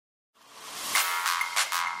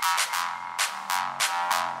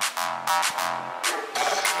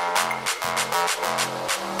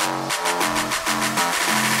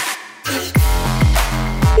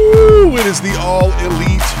is the All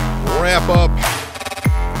Elite Wrap-Up.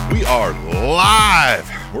 We are live.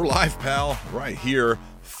 We're live, pal, right here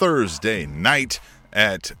Thursday night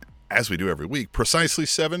at, as we do every week, precisely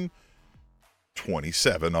 7:27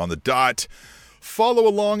 on the dot. Follow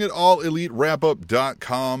along at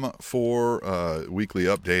allelitewrapup.com for weekly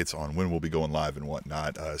updates on when we'll be going live and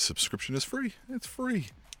whatnot. Subscription is free. It's free.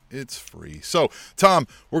 It's free. So, Tom,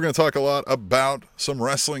 we're going to talk a lot about some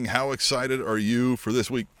wrestling. How excited are you for this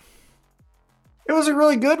week? It was a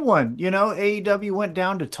really good one. You know, AEW went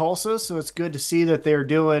down to Tulsa, so it's good to see that they're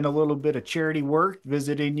doing a little bit of charity work,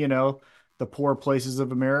 visiting, you know, the poor places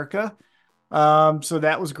of America. So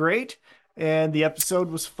that was great. And the episode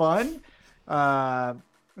was fun.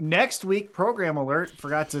 Next week, program alert.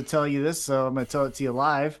 Forgot to tell you this, so I'm going to tell it to you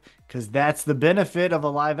live because that's the benefit of a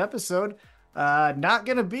live episode. Not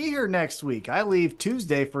going to be here next week. I leave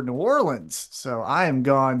Tuesday for New Orleans. So I am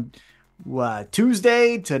gone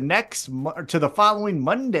Tuesday to the following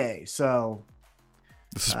Monday. So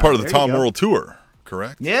this is part of the Tom World Tour,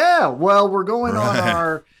 correct? Yeah. Well, we're going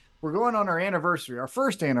on our anniversary, our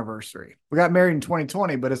first anniversary. We got married in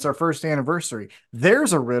 2020, but it's our first anniversary.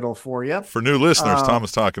 There's a riddle for you. For new listeners, Tom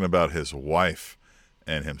is talking about his wife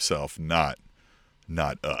and himself, not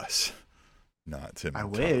us. Not Tim. I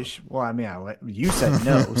wish. Well, I mean, you said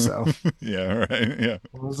no, so yeah, right. Yeah,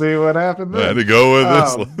 we'll see what happens. I had to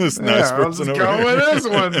go with this nice person over go here. with this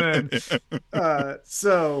one then.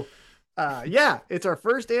 Yeah, it's our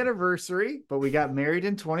first anniversary, but we got married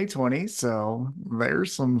in 2020, so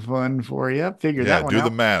there's some fun for you. Figure that one out. Do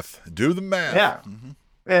the math. Do the math. Yeah. Mm-hmm.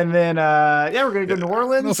 And then, we're going to go to New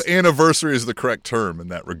Orleans. I don't know if anniversary is the correct term in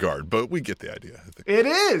that regard, but we get the idea. I think. It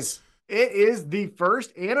is. It is the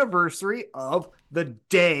first anniversary of the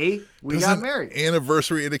day we got married.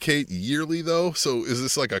 Anniversary indicate yearly, though? So is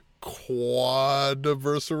this like a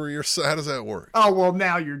quad-anniversary or so? How does that work? Oh, well,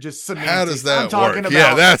 now you're just semantics. How does that work? About,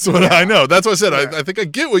 yeah, that's what I know. That's what I said. Yeah. I think I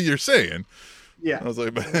get what you're saying. Yeah. I was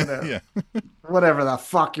like, whatever the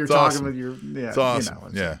fuck you're talking awesome. with your, it's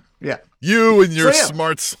awesome. Yeah. You and your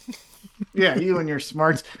smarts. Yeah, you and your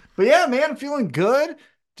smarts. But yeah, man, feeling good.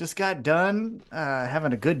 Just got done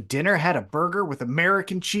having a good dinner. Had a burger with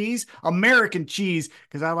American cheese,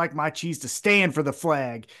 because I like my cheese to stand for the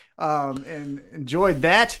flag. And enjoyed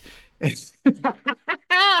that. It's not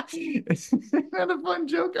a fun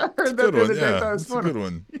joke. I heard that the other day. That was funny. A good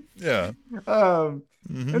one. Yeah.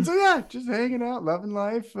 And so just hanging out, loving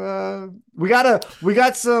life. We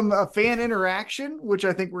got some fan interaction, which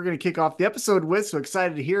I think we're going to kick off the episode with. So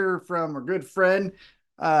excited to hear from our good friend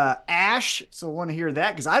Ash. So I want to hear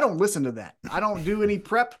that because I don't listen to that. I don't do any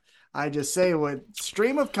prep. I just say what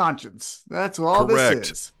stream of conscience. That's all Correct.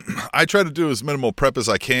 This is. I try to do as minimal prep as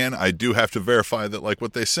I can. I do have to verify that like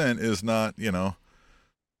what they sent is not,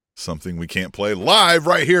 something we can't play live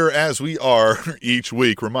right here as we are each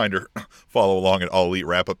week. Reminder, follow along at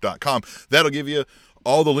allelitewrapup.com. That'll give you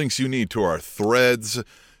all the links you need to our threads,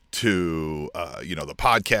 to the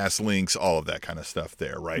podcast links, all of that kind of stuff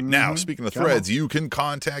there right now. Speaking of threads, you can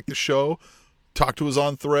contact the show, talk to us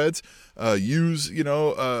on threads, add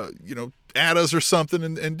us or something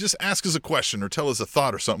and just ask us a question or tell us a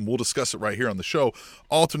thought or something. We'll discuss it right here on the show.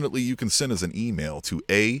 Alternately, you can send us an email to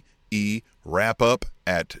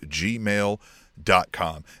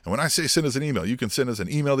aewrapup@gmail.com. And when I say send us an email, you can send us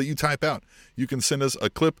an email that you type out. You can send us a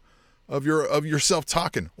clip of yourself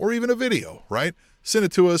talking or even a video, right? Send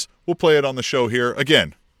it to us. We'll play it on the show here.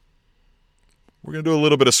 Again, we're going to do a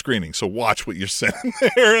little bit of screening, so watch what you're sending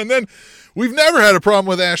there. And then we've never had a problem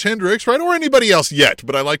with Ash Hendricks, right, or anybody else yet,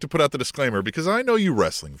 but I like to put out the disclaimer because I know you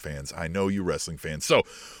wrestling fans. So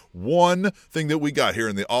one thing that we got here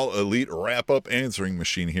in the All Elite Wrap-Up answering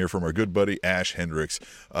machine here from our good buddy Ash Hendricks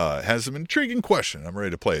has an intriguing question. I'm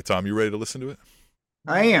ready to play it. Tom, you ready to listen to it?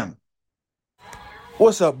 I am.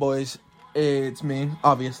 What's up, boys? It's me,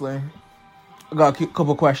 obviously. I got a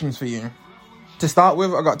couple questions for you. To start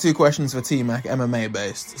with, I got 2 questions for T-Mac, MMA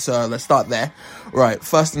based. So let's start there. Right,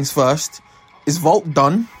 first things first. Is Vault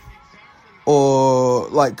done? Or,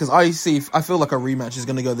 because I feel like a rematch is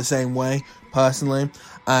going to go the same way, personally.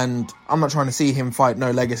 And I'm not trying to see him fight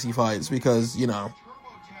no legacy fights because, he's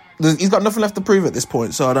got nothing left to prove at this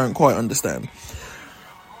point, so I don't quite understand.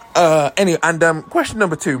 Anyway, and question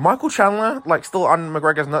number 2. Michael Chandler, still on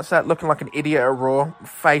McGregor's nutsack, looking like an idiot at Raw,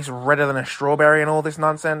 face redder than a strawberry and all this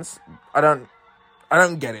nonsense. I don't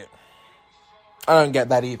get it. I don't get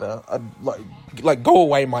that either. Go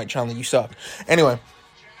away, Mike Chandler, you suck. Anyway,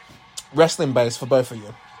 wrestling base for both of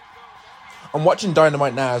you. I'm watching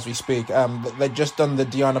Dynamite now as we speak. They've just done the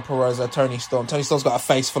Deonna Purrazzo, Tony Storm. Tony Storm's got a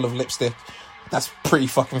face full of lipstick. That's pretty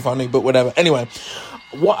fucking funny, but whatever. Anyway,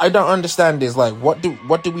 what I don't understand is like what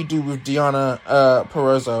do we do with Diana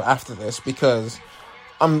Perozzo after this? Because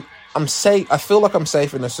I'm I'm safe. I feel like I'm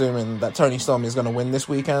safe in assuming that Toni Storm is going to win this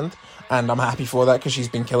weekend, and I'm happy for that because she's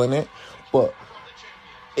been killing it. But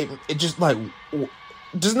it just like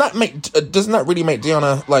doesn't that really make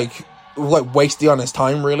Diana like waste Diana's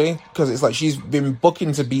time really? Because it's like she's been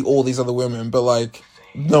booking to beat all these other women, but like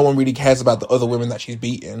no one really cares about the other women that she's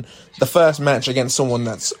beaten. The first match against someone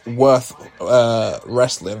that's worth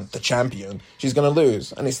wrestling, the champion, she's gonna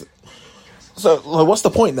lose, and it's so like, what's the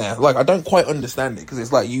point there? Like, I don't quite understand it because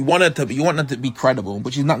it's like you want her to be credible,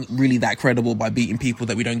 but she's not really that credible by beating people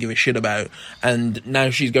that we don't give a shit about. And now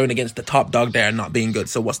she's going against the top dog there and not being good.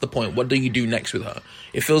 So what's the point? What do you do next with her?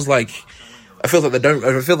 It feels like they don't.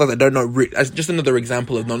 I feel like they don't know. Just another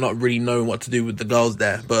example of not really knowing what to do with the girls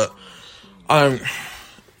there. But I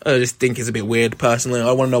just think it's a bit weird personally.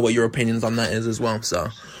 I want to know what your opinions on that is as well. So,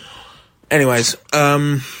 anyways,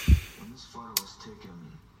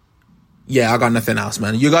 yeah, I got nothing else,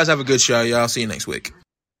 man. You guys have a good show. Yeah, I'll see you next week.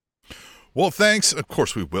 Well, thanks. Of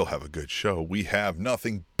course, we will have a good show. We have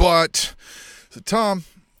nothing but... So, Tom,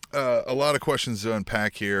 a lot of questions to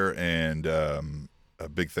unpack here, and a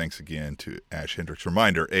big thanks again to Ash Hendricks.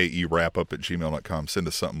 Reminder, aewrapup@gmail.com. Send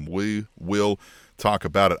us something. We will talk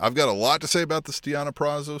about it. I've got a lot to say about this Deonna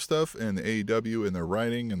Purrazzo stuff and the AEW and their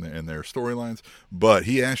writing and their storylines, but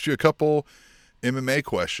he asked you a couple MMA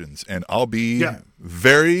questions, and I'll be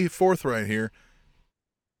very forthright here.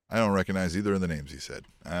 I don't recognize either of the names he said.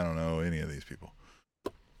 I don't know any of these people.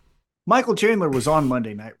 Michael Chandler was on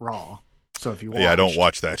Monday Night Raw, so if you watched, I don't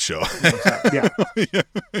watch that show.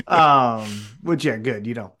 Which good,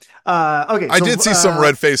 you don't. Okay, I did see some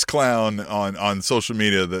red-faced clown on social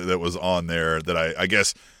media that was on there that I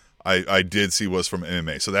guess I did see was from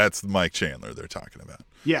MMA. So that's Mike Chandler they're talking about.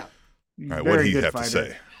 Yeah. All right, what did he have to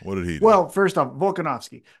say? What did he do? Well, first off,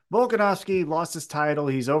 Volkanovski lost his title.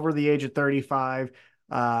 He's over the age of 35.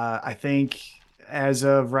 I think as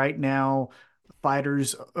of right now,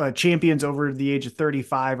 fighters, champions over the age of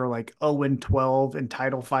 35 are like 0-12 in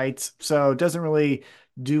title fights. So it doesn't really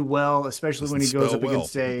do well, especially when he goes up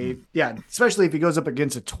against especially if he goes up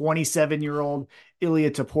against a 27-year-old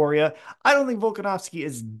Ilya Topuria. I don't think Volkanovski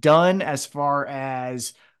is done as far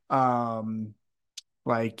as,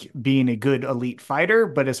 like being a good elite fighter,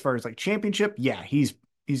 but as far as like championship, he's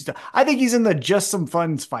I think he's in the just some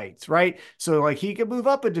fun fights, right? So like he could move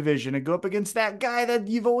up a division and go up against that guy that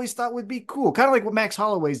you've always thought would be cool, kind of like what Max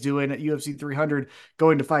Holloway's doing at UFC 300,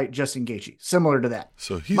 going to fight Justin Gaethje, similar to that.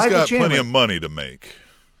 So he's got plenty of money to make,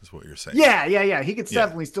 is what you're saying. Yeah. He could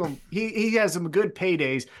definitely still he has some good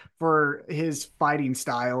paydays for his fighting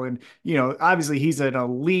style, and obviously he's an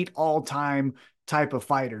elite all-time type of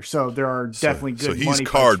fighter, so there are definitely good money. So he's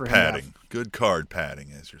card padding, good card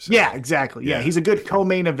padding, as you're saying. Yeah, exactly. Yeah, he's a good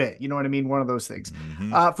co-main event. You know what I mean? One of those things.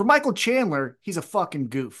 Mm-hmm. For Michael Chandler, he's a fucking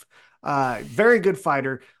goof. Very good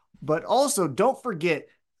fighter, but also don't forget.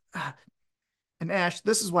 And Ash,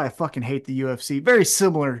 this is why I fucking hate the UFC. Very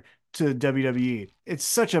similar to WWE. It's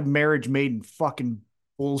such a marriage made in fucking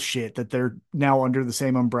bullshit that they're now under the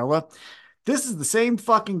same umbrella. This is the same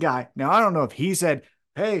fucking guy. Now I don't know if he said,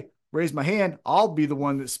 "Hey, raise my hand, I'll be the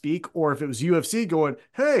one that speak," or if it was UFC going,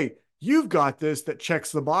 "Hey, you've got this that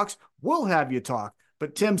checks the box, we'll have you talk."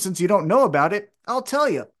 But Tim, since you don't know about it, I'll tell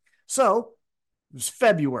you. So it was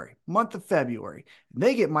February, month of February. And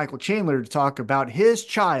they get Michael Chandler to talk about his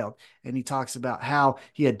child. And he talks about how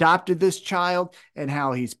he adopted this child and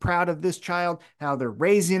how he's proud of this child, how they're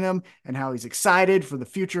raising him, and how he's excited for the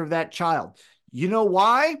future of that child. You know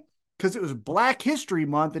why? Because it was Black History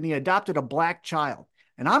Month and he adopted a black child.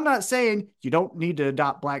 And I'm not saying you don't need to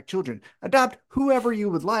adopt black children. Adopt whoever you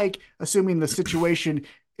would like, assuming the situation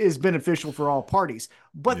is beneficial for all parties.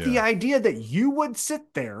 But the idea that you would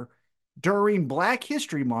sit there during Black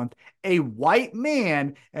History Month, a white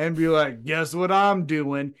man, and be like, "Guess what I'm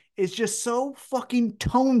doing," is just so fucking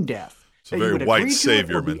tone deaf. It's a very white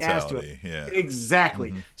savior mentality. Yeah,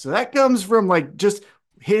 exactly. Mm-hmm. So that comes from like just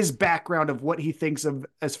his background of what he thinks of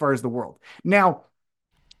as far as the world. Now,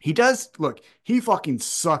 he fucking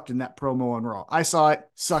sucked in that promo on Raw. I saw it,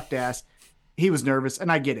 sucked ass. He was nervous,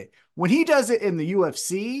 and I get it. When he does it in the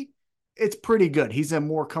UFC, it's pretty good. He's in a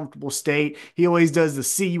more comfortable state. He always does the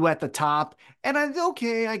 "see you at the top." And I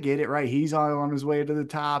get it, right? He's on his way to the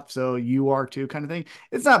top, so you are too kind of thing.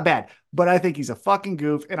 It's not bad, but I think he's a fucking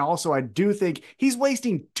goof. And also I do think he's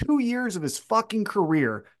wasting 2 years of his fucking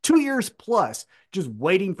career, 2 years plus, just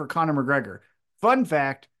waiting for Conor McGregor. Fun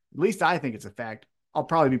fact, at least I think it's a fact. I'll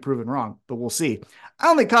probably be proven wrong, but we'll see. I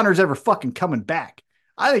don't think Conor's ever fucking coming back.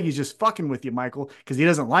 I think he's just fucking with you, Michael, because he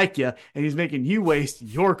doesn't like you, and he's making you waste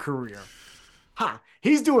your career. ha,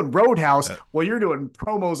 he's doing Roadhouse while you're doing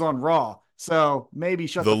promos on Raw. So maybe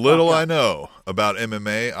shut the The fuck little up. I know about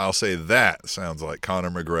MMA, I'll say that sounds like Conor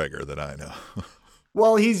McGregor that I know.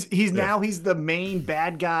 Well, he's now he's the main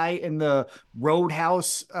bad guy in the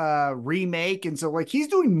Roadhouse remake, and so like he's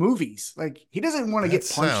doing movies. Like he doesn't want to That get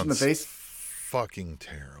punched in the sounds face. fucking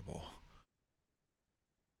terrible.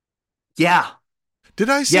 Yeah, Did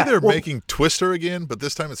I see Yeah, they're well- making Twister again, but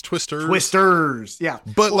this time it's Twisters? Twisters. Yeah,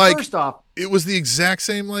 But well, like, first off, it was the exact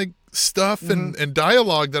same like stuff and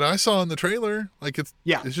dialogue that I saw in the trailer. Like it's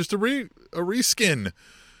just a reskin.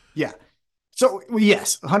 yeah. So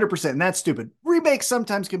yes, 100%. And that's stupid. Remakes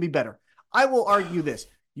sometimes can be better. I will argue this: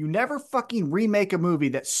 you never fucking remake a movie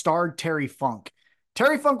that starred Terry Funk.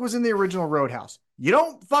 Terry Funk was in the original Roadhouse. You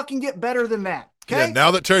don't fucking get better than that. Okay. Yeah,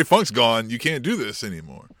 now that Terry Funk's gone, you can't do this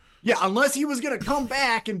anymore. Yeah, unless he was gonna come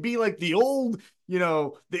back and be like the old,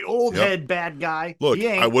 the old head bad guy. Look, He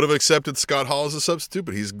ain't. I would have accepted Scott Hall as a substitute,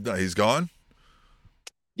 but he's gone.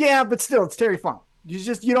 Yeah, but still, it's Terry Funk.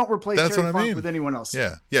 You don't replace That's Terry what I Funk mean. with anyone else.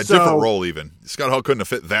 Yeah, So- different role even. Scott Hall couldn't have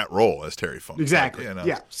fit that role as Terry Funk. Exactly. Like,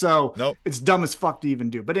 Yeah. So Nope. it's dumb as fuck to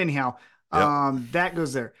even do. But anyhow, that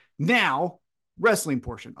goes there. Now, wrestling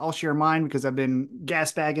portion. I'll share mine because I've been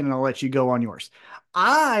gas bagging and I'll let you go on yours.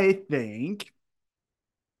 I think.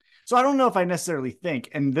 So I don't know if I necessarily think,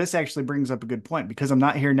 and this actually brings up a good point because I'm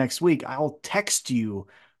not here next week. I'll text you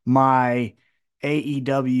my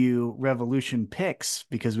AEW Revolution picks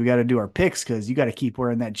because we got to do our picks because you got to keep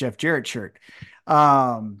wearing that Jeff Jarrett shirt.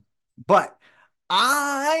 But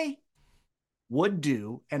I would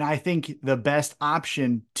do, and I think the best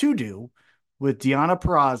option to do with Deonna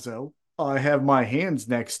Purrazzo, I have my hands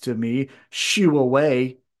next to me, shoo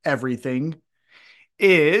away everything,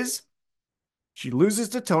 is she loses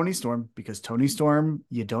to Toni Storm because Toni Storm,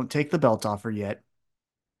 you don't take the belt off her yet.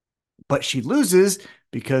 But she loses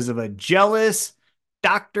because of a jealous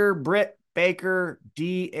Dr. Britt Baker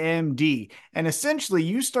DMD. And essentially,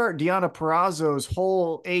 you start Deonna Purrazzo's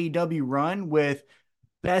whole AEW run with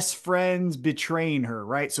best friends betraying her,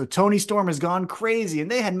 right? So Toni Storm has gone crazy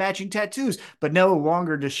and they had matching tattoos, but no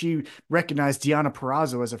longer does she recognize Deonna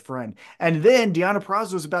Purrazzo as a friend. And then Deonna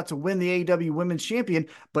Purrazzo is about to win the AEW Women's Champion,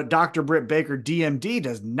 but Dr. Britt Baker DMD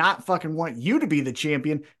does not fucking want you to be the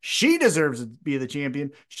champion. She deserves to be the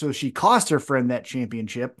champion. So she cost her friend that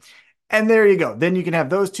championship. And there you go. Then you can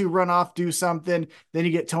have those two run off, do something. Then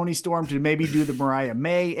you get Toni Storm to maybe do the Mariah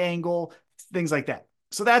May angle, things like that.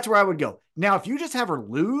 So that's where I would go. Now, if you just have her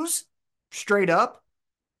lose straight up,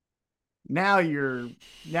 now you're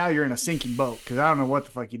in a sinking boat because I don't know what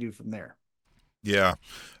the fuck you do from there. Yeah.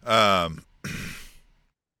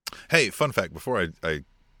 Hey, fun fact before I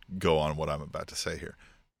go on what I'm about to say here.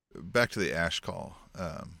 Back to the Ash call,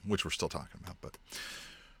 which we're still talking about, but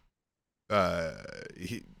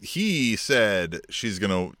he said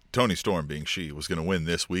Toni Storm being she was gonna win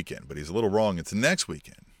this weekend, but he's a little wrong. It's next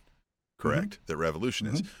weekend. Correct, that Revolution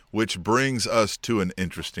is, which brings us to an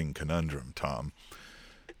interesting conundrum, Tom.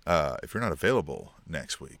 If you're not available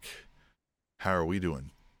next week, how are we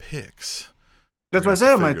doing picks? That's what I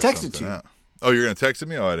said. I'm going to text it to you. Out. Oh, you're going to text it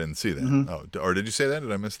me? Oh, I didn't see that. Oh, or did you say that?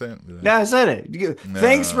 Did I miss that? Yeah, I said it.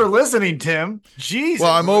 Thanks for listening, Tim. Jesus.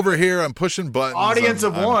 Well, I'm over here. I'm pushing buttons. Audience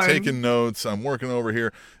of one. I'm taking notes. I'm working over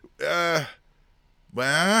here.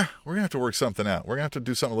 Well, we're gonna have to work something out. We're gonna have to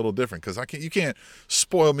do something a little different because you can't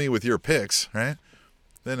spoil me with your picks, right?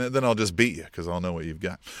 Then I'll just beat you because I'll know what you've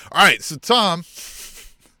got. All right, so Tom,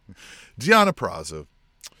 Deonna Purrazzo,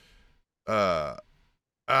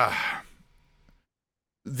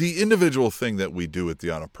 the individual thing that we do with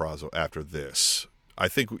Deonna Purrazzo after this, I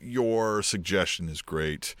think your suggestion is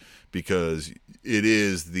great because it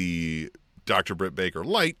is the Dr. Britt Baker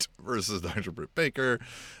light versus Dr. Britt Baker.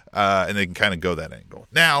 And they can kind of go that angle.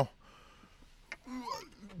 Now,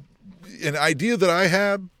 an idea that I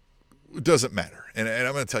have doesn't matter. And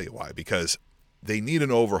I'm going to tell you why. Because they need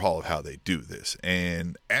an overhaul of how they do this.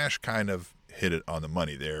 And Ash kind of hit it on the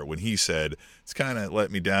money there when he said, it's kind of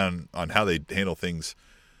let me down on how they handle things,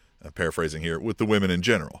 paraphrasing here, with the women in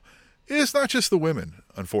general. It's not just the women,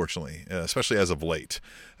 unfortunately, especially as of late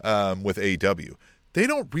with AEW. They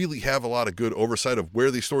don't really have a lot of good oversight of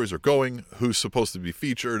where these stories are going, who's supposed to be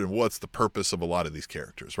featured, and what's the purpose of a lot of these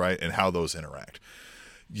characters, right? And how those interact.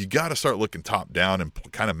 You got to start looking top down and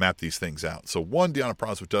kind of map these things out. So one, Deonna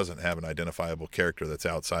Purrazzo doesn't have an identifiable character that's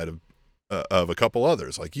outside of a couple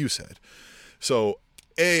others, like you said. So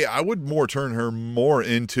I would turn her more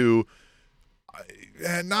into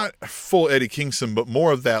not full Eddie Kingston, but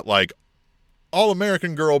more of that like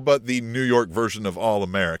All-American girl, but the New York version of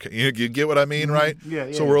All-America. You get what I mean, right?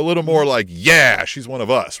 Yeah. So we're a little more like, yeah, she's one of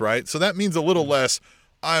us, right? So that means a little less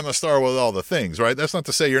I'm a star with all the things, right? That's not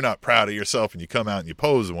to say you're not proud of yourself and you come out and you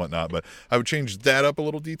pose and whatnot, but I would change that up a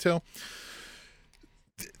little detail.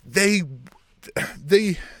 They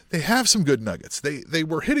have some good nuggets. They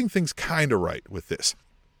were hitting things kind of right with this.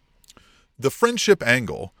 The friendship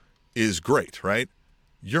angle is great, right?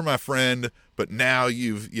 You're my friend, but now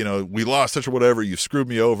we lost touch or whatever, you've screwed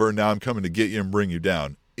me over, and now I'm coming to get you and bring you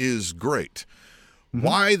down, is great.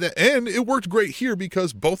 Mm-hmm. And it worked great here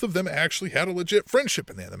because both of them actually had a legit friendship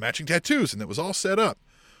and they had the matching tattoos and it was all set up.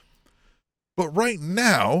 But right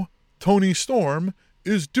now, Toni Storm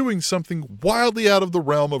is doing something wildly out of the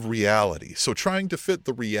realm of reality. So trying to fit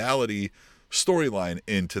the reality storyline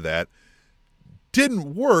into that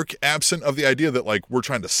didn't work, absent of the idea that, like, we're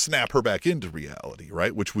trying to snap her back into reality,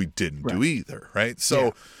 right? Which we didn't do either, right?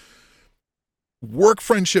 So work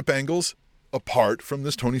friendship angles apart from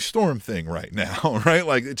this Toni Storm thing right now, right?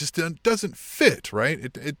 Like, it just doesn't fit,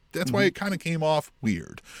 right? That's why it kind of came off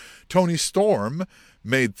weird. Toni Storm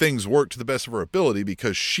made things work to the best of her ability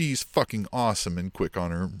because she's fucking awesome and quick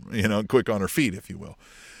on her feet, if you will.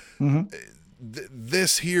 Mm-hmm.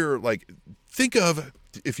 This here, like, think of,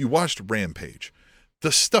 if you watched Rampage,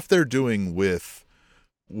 the stuff they're doing with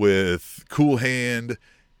Cool Hand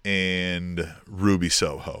and Ruby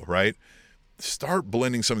Soho, right? Start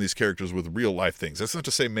blending some of these characters with real life things. That's not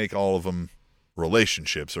to say make all of them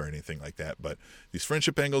relationships or anything like that, but these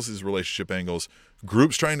friendship angles, these relationship angles,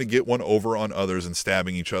 groups trying to get one over on others and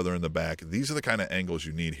stabbing each other in the back, these are the kind of angles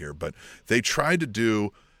you need here. But they tried to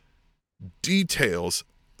do details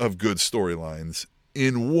of good storylines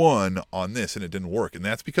in one on this, and it didn't work. And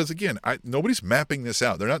that's because, again, nobody's mapping this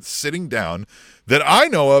out. They're not sitting down that I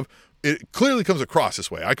know of. It clearly comes across this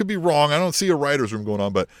way. I could be wrong. I don't see a writer's room going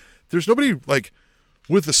on, but there's nobody, like,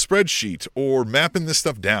 with a spreadsheet or mapping this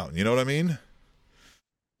stuff down. You know what I mean?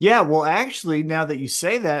 Yeah, well, actually, now that you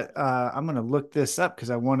say that, I'm going to look this up because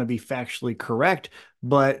I want to be factually correct.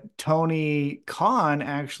 But Tony Khan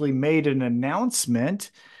actually made an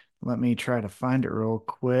announcement. Let me try to find it real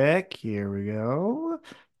quick. Here we go.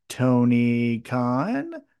 Tony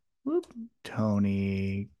Khan.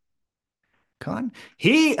 Tony Khan.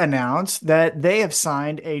 He announced that they have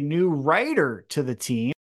signed a new writer to the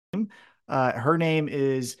team. Her name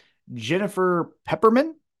is Jennifer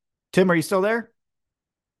Pepperman. Tim, are you still there?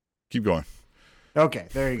 Keep going. Okay,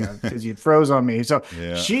 there you go, because you froze on me. So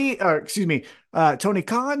Tony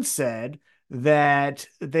Khan said that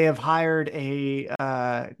they have hired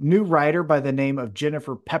a new writer by the name of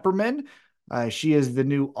Jennifer Pepperman. She is the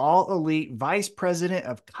new all-elite vice president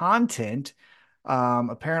of content.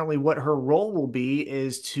 Apparently what her role will be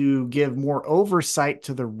is to give more oversight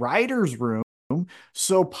to the writer's room.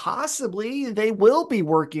 So possibly they will be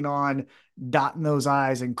working on dotting those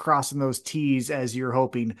I's and crossing those T's as you're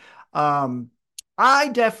hoping. I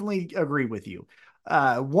definitely agree with you.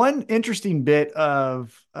 One interesting bit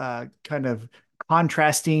of kind of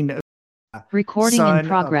contrasting recording son in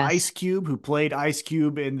progress. Of Ice Cube, who played Ice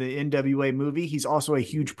Cube in the NWA movie. He's also a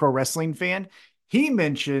huge pro wrestling fan. He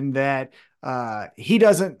mentioned that he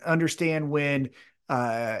doesn't understand when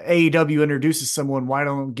AEW introduces someone, why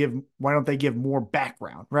don't they give more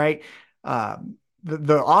background, right?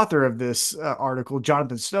 The author of this article,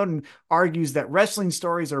 Jonathan Snowden, argues that wrestling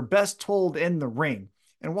stories are best told in the ring.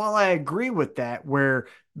 And while I agree with that, where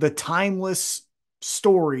the timeless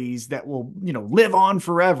stories that will, live on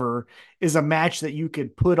forever is a match that you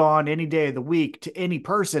could put on any day of the week to any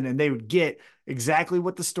person and they would get exactly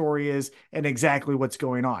what the story is and exactly what's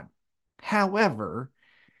going on. However,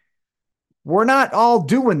 we're not all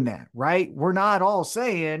doing that, right? We're not all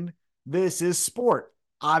saying this is sport.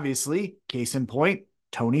 Obviously, case in point,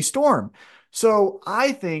 Toni Storm. So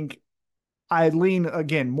I think I lean,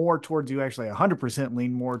 again, more towards you, actually 100%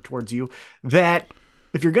 lean more towards you, that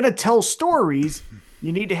if you're going to tell stories,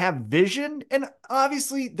 you need to have vision. And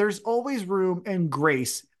obviously, there's always room and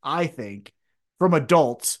grace, I think, from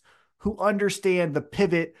adults who understand the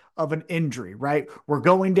pivot of an injury, right? We're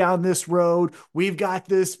going down this road. We've got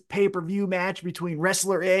this pay-per-view match between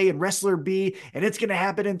wrestler A and wrestler B, and it's going to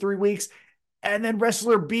happen in 3 weeks. And then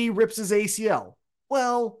wrestler B rips his ACL.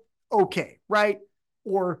 Well, okay, right?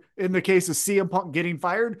 Or in the case of CM Punk getting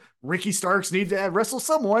fired, Ricky Starks needs to wrestle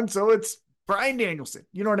someone, so it's Bryan Danielson.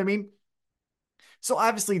 You know what I mean? So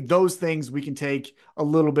obviously those things we can take a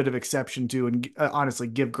little bit of exception to and honestly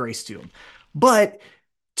give grace to them. But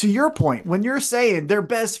to your point, when you're saying they're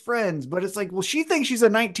best friends, but it's like, well, she thinks she's a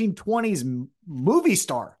 1920s movie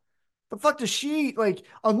star. The fuck does she, like,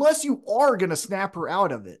 unless you are going to snap her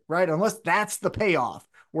out of it, right? Unless that's the payoff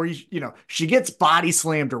where, she gets body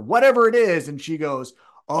slammed or whatever it is. And she goes,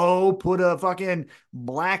 oh, put a fucking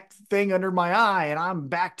black thing under my eye and I'm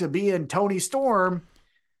back to being Toni Storm.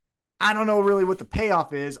 I don't know really what the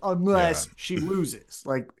payoff is Yeah. unless she loses.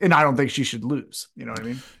 Like, and I don't think she should lose. You know what I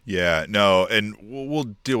mean? Yeah, no, and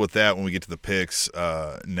we'll deal with that when we get to the picks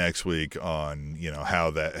next week on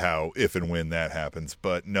how if and when that happens.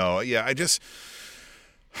 But no, yeah,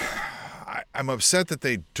 I'm upset that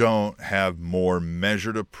they don't have more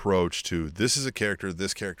measured approach to this is a character,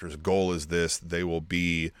 this character's goal is this, they will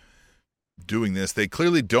be doing this. They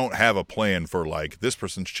clearly don't have a plan for like this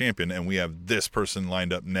person's champion and we have this person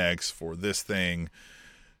lined up next for this thing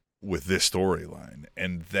with this storyline,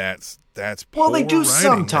 and that's well, they do writing.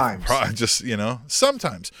 sometimes. Just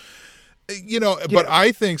sometimes, Yeah. But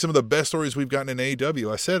I think some of the best stories we've gotten in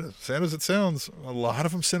AEW, I said, as sad as it sounds, a lot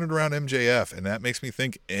of them centered around MJF, and that makes me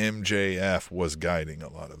think MJF was guiding a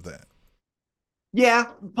lot of that. Yeah,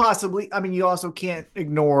 possibly. I mean, you also can't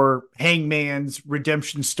ignore Hangman's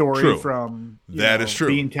redemption story True. from That is true.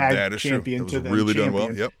 being tag That is champion true. That to was the really champion. done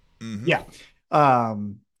well. Yep. Mm-hmm. Yeah.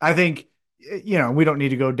 I think we don't need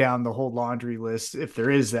to go down the whole laundry list if there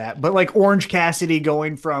is that. But like Orange Cassidy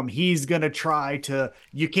going from he's gonna try to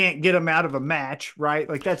you can't get him out of a match, right?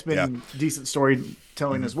 Like that's been decent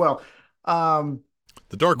storytelling as well. The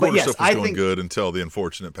Dark Order stuff was going think, good until the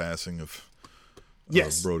unfortunate passing of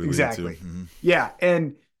Brody exactly. Mm-hmm. Yeah,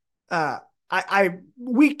 and I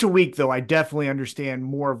week to week though, I definitely understand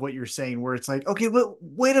more of what you're saying. Where it's like, okay, well,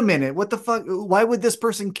 wait a minute, what the fuck? Why would this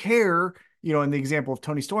person care? In the example of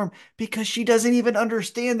Toni Storm, because she doesn't even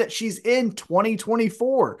understand that she's in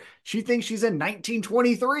 2024. She thinks she's in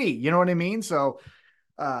 1923. You know what I mean? So,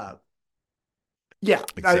 yeah,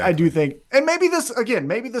 exactly. I do think, and maybe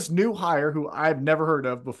this new hire who I've never heard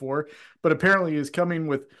of before, but apparently is coming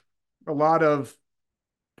with a lot of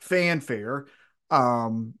fanfare,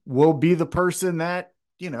 will be the person that,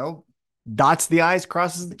 dots the I's,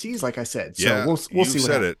 crosses the T's, like I said. So yeah, we'll see what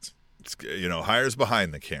happens. It's, hires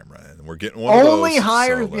behind the camera, and we're getting one of those. Only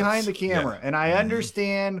hires behind the camera. And I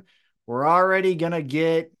understand we're already going to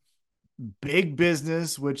get big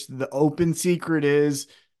business, which the open secret is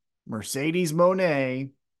Mercedes Moné,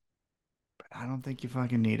 but I don't think you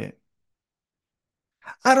fucking need it.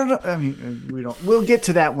 I don't know. I mean, we'll get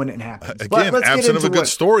to that when it happens. Again, absent of a good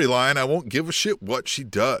storyline, I won't give a shit what she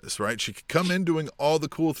does, right? She could come in doing all the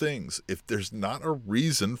cool things. If there's not a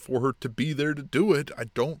reason for her to be there to do it, I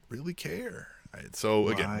don't really care. Right? So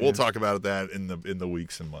again, we'll talk about that in the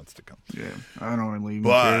weeks and months to come. Yeah, I don't really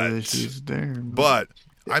care that she's there. But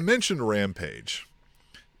I mentioned Rampage.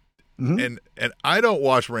 Mm-hmm. And I don't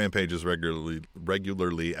watch Rampages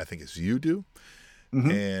regularly, I think as you do. Mm-hmm.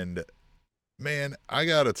 And man, I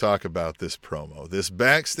got to talk about this promo, this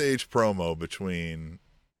backstage promo between,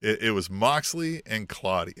 it was Moxley and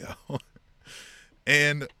Claudio.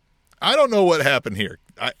 And I don't know what happened here.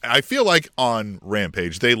 I feel like on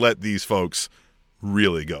Rampage, they let these folks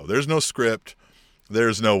really go. There's no script.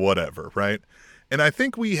 There's no whatever, right? And I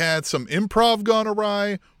think we had some improv gone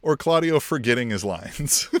awry or Claudio forgetting his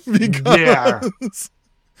lines.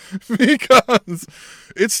 because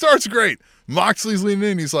it starts great. Moxley's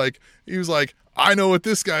leaning in. He was like, I know what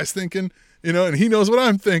this guy's thinking, and he knows what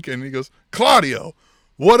I'm thinking. And he goes, Claudio,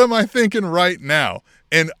 what am I thinking right now?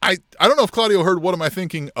 And I don't know if Claudio heard what am I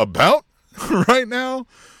thinking about right now,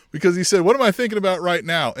 because he said, what am I thinking about right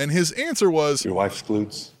now? And his answer was, your wife's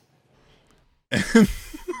glutes.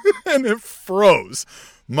 And it froze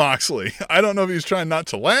Moxley. I don't know if he was trying not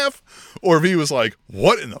to laugh or if he was like,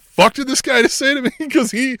 what in the fuck did this guy just say to me?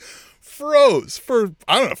 Because he froze for,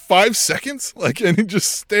 5 seconds. And he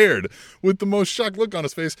just stared with the most shocked look on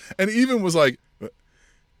his face. And even was like,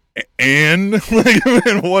 and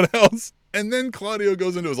what else? And then Claudio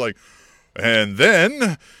goes into it, was like, and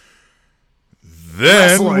then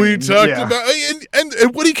we talked about,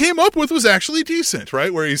 and what he came up with was actually decent,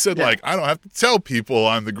 right? Where he said, I don't have to tell people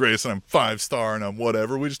I'm the greatest and I'm 5-star and I'm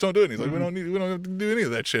whatever. We just don't do it. And he's like, we don't have to do any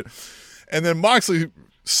of that shit. And then Moxley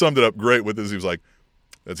summed it up great with this. He was like,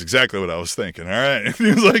 that's exactly what I was thinking. All right. And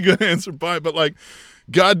he was like, good answer, bye. But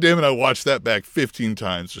God damn it, I watched that back 15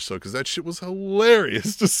 times or so because that shit was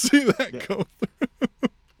hilarious to see that go through.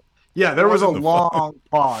 Yeah, there was a long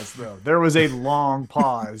pause, though. There was a long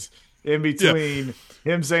pause in between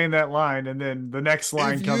him saying that line and then the next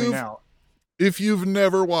line coming out. If you've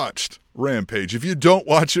never watched Rampage, if you don't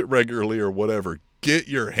watch it regularly or whatever, get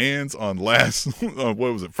your hands on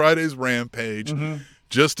Friday's Rampage,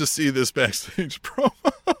 just to see this backstage promo,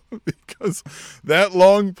 because that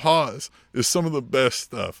long pause is some of the best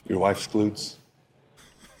stuff. Your wife's glutes.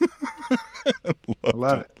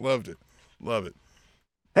 Loved it.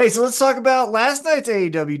 Hey, so let's talk about last night's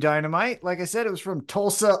AEW Dynamite. Like I said, it was from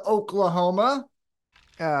Tulsa, Oklahoma.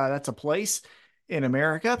 That's a place in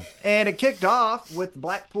America. And it kicked off with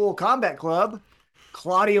Blackpool Combat Club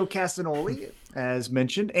Claudio Castagnoli, as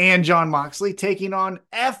mentioned, and John Moxley taking on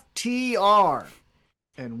FTR.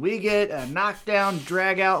 And we get a knockdown,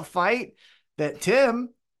 drag out fight that Tim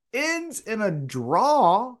ends in a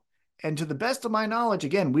draw. And to the best of my knowledge,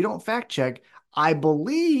 again, we don't fact check. I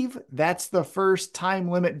believe that's the first time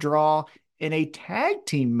limit draw in a tag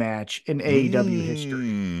team match in AEW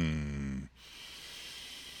history.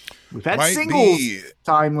 We've had singles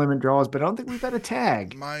time limit draws, but I don't think we've had a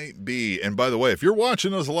tag. Might be. And by the way, if you're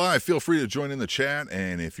watching us live, feel free to join in the chat.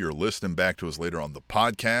 And if you're listening back to us later on the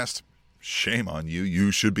podcast, shame on you. You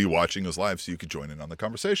should be watching us live so you could join in on the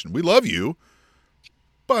conversation. We love you,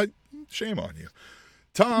 but shame on you.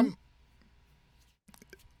 Tom,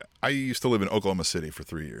 I used to live in Oklahoma City for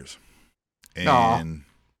 3 years. And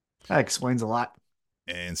that explains a lot.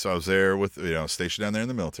 And so I was there with, stationed down there in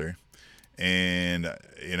the military. And,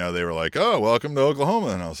 they were like, oh, welcome to Oklahoma.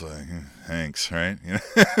 And I was like, thanks, right?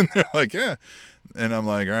 And they're like, yeah. And I'm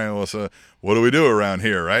like, all right, well, so what do we do around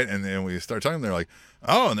here, right? And then we start talking. They're like,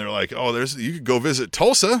 oh, and they're like, oh, you could go visit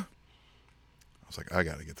Tulsa. I was like, I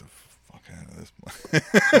got to get the fuck out of this place.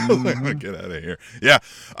 Get out of here. Yeah.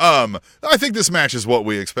 I think this match is what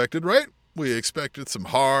we expected, right? We expected some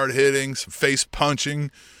hard hitting, some face punching,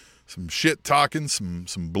 some shit talking, some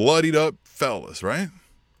bloodied up fellas, right?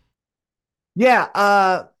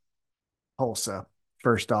 Yeah, Tulsa,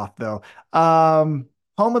 first off, though. Home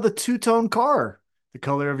of the two-tone car, the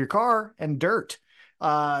color of your car, and dirt.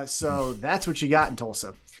 So that's what you got in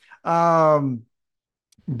Tulsa.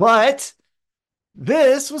 But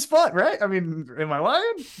this was fun, right? I mean, am I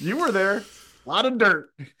lying? You were there. A lot of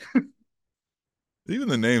dirt. Even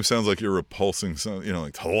the name sounds like you're repulsing some,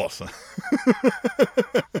 like Tulsa.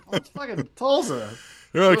 It's fucking Tulsa.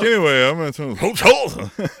 You're like, anyway, I'm going to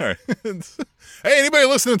Tulsa. All right. Hey, anybody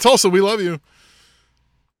listening to Tulsa, we love you.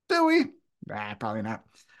 Do we? Nah, probably not.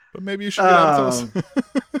 But maybe you should get out of Tulsa.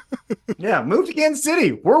 Yeah, move to Kansas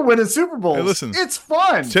City. We're winning Super Bowls. Hey, listen, it's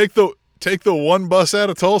fun. Take the one bus out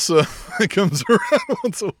of Tulsa that comes around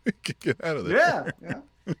once a week and get out of there.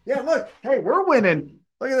 Yeah. Look, hey, we're winning.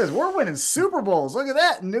 Look at this. We're winning Super Bowls. Look at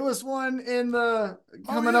that. Newest one in the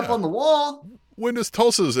coming up on the wall. When does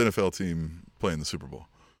Tulsa's NFL team play in the Super Bowl?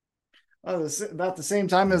 About the same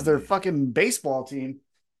time as their fucking baseball team.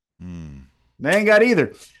 They ain't got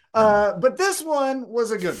either. But this one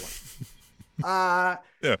was a good one.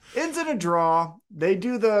 Ends in a draw. They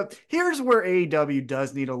do here's where AEW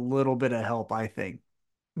does need a little bit of help, I think.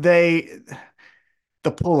 The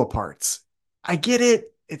pull aparts. I get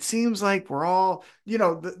it. It seems like we're all,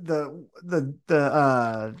 the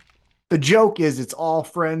joke is it's all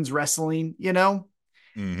friends wrestling,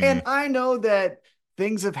 Mm-hmm. And I know that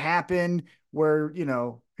things have happened where,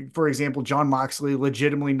 for example, John Moxley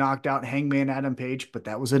legitimately knocked out Hangman Adam Page, but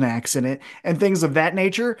that was an accident and things of that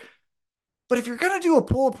nature. But if you're going to do a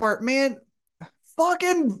pull apart, man,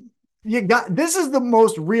 this is the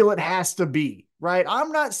most real it has to be, right?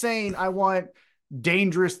 I'm not saying I want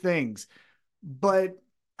dangerous things, but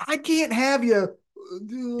I can't have you.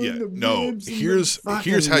 Here's how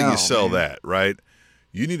you sell that, right?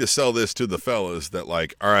 You need to sell this to the fellas that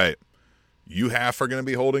like, all right, you half are going to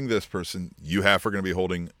be holding this person. You half are going to be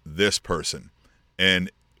holding this person.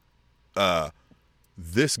 And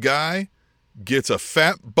this guy gets a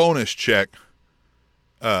fat bonus check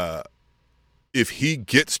if he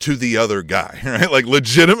gets to the other guy, right? Like,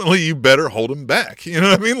 legitimately, you better hold him back. You know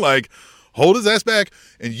what I mean? Like, hold his ass back,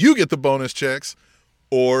 and you get the bonus checks.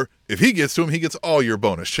 Or if he gets to him, he gets all your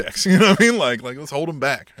bonus checks. You know what I mean? Like let's hold him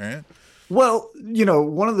back, right? Well,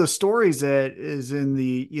 one of the stories that is in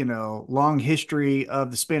the, long history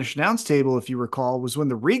of the Spanish announce table, if you recall, was when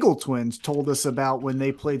the Regal twins told us about when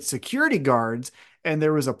they played security guards and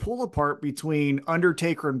there was a pull apart between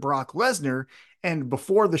Undertaker and Brock Lesnar. And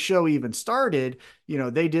before the show even started,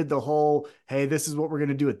 they did the whole, hey, this is what we're going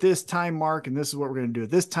to do at this time mark. And this is what we're going to do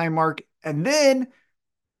at this time mark. And then,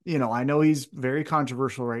 I know he's very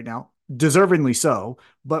controversial right now, deservingly so,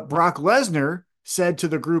 but Brock Lesnar said to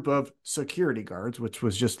the group of security guards, which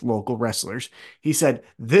was just local wrestlers, he said,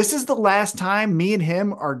 this is the last time me and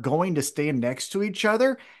him are going to stand next to each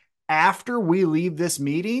other. After we leave this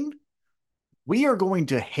meeting, we are going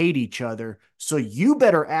to hate each other. So you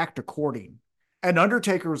better act according. And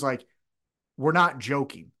Undertaker was like, we're not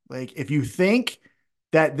joking. Like, if you think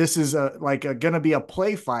that this is going to be a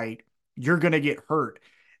play fight, you're going to get hurt.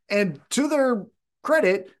 And to their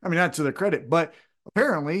credit, I mean, not to their credit, but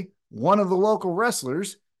apparently one of the local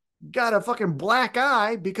wrestlers got a fucking black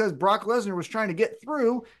eye because Brock Lesnar was trying to get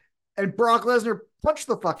through and Brock Lesnar punched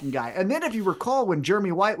the fucking guy. And then if you recall when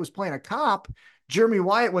Jeremy Wyatt was playing a cop, Jeremy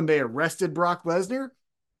Wyatt, when they arrested Brock Lesnar,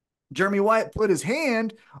 Jeremy Wyatt put his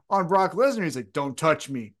hand on Brock Lesnar. He's like, "Don't touch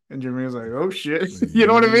me," and Jeremy was like, "Oh shit," you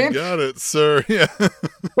know what I You mean? got it, sir. Yeah.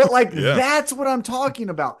 But like, Yeah. that's what I'm talking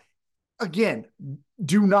about. Again,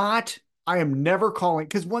 do not. I am never calling,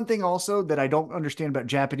 because one thing also that I don't understand about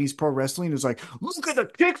Japanese pro wrestling is like, look at the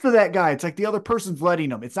kicks of that guy. It's like the other person's letting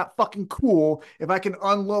them. It's not fucking cool if I can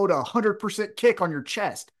unload 100% kick on your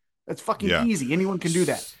chest. That's fucking Yeah. easy. Anyone can do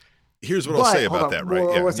that. Here's what I'll But say hold about on. that, right?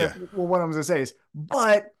 Well, Yeah. what's Yeah. that? Well, what I'm going to say is,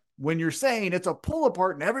 but when you're saying it's a pull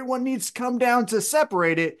apart and everyone needs to come down to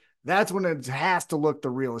separate it, that's when it has to look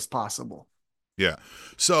the realest possible. Yeah.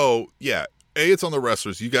 So, yeah, it's on the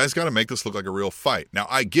wrestlers. You guys got to make this look like a real fight. Now,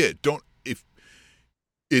 I get, if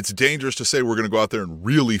it's dangerous to say we're going to go out there and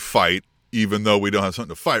really fight, even though we don't have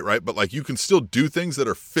something to fight, right? But like, you can still do things that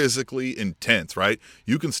are physically intense, right?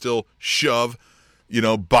 You can still shove,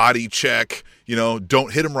 body check,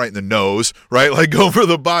 don't hit him right in the nose, right? Like, go for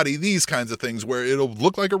the body, these kinds of things where it'll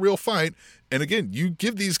look like a real fight. And again, you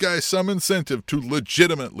give these guys some incentive to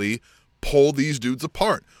legitimately pull these dudes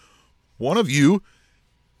apart. One of you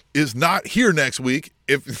is not here next week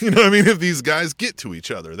if, if these guys get to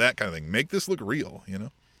each other, that kind of thing. Make this look real,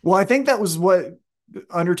 Well, I think that was what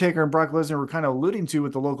Undertaker and Brock Lesnar were kind of alluding to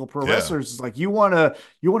with the local pro wrestlers. It's like, you want a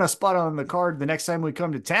spot on the card the next time we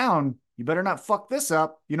come to town, you better not fuck this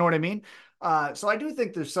up. You know what I mean? So I do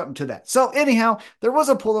think there's something to that. So anyhow, there was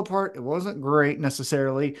a pull apart. It wasn't great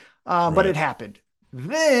necessarily, but it happened.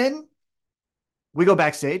 Then we go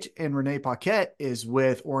backstage and Renee Paquette is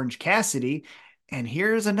with Orange Cassidy. And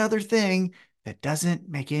here's another thing that doesn't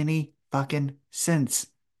make any fucking sense,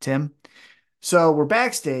 Tim. So we're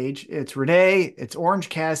backstage. It's Renee, it's Orange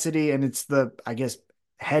Cassidy, and it's the, I guess,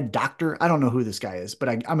 head doctor. I don't know who this guy is, but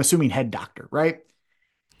I'm assuming head doctor, right?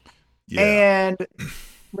 Yeah. And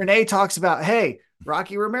Renee talks about, hey,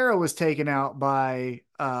 Rocky Romero was taken out by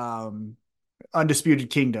Undisputed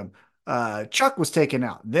Kingdom. Chuck was taken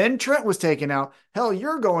out. Then Trent was taken out. Hell,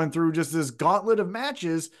 you're going through just this gauntlet of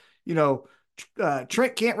matches.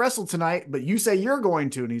 Trent can't wrestle tonight, but you say you're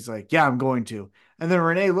going to. And he's like, yeah, I'm going to. And then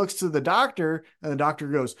Renee looks to the doctor and the doctor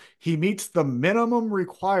goes, he meets the minimum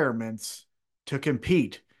requirements to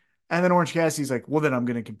compete. And then Orange Cassidy's like, well, then I'm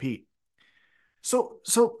going to compete. So,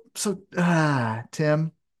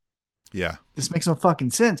 Tim. Yeah. This makes no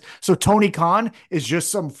fucking sense. So Tony Khan is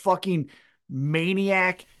just some fucking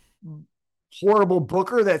maniac, horrible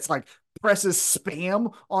booker that's like presses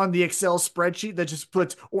spam on the Excel spreadsheet that just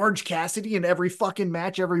puts Orange Cassidy in every fucking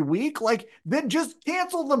match every week. Like, then just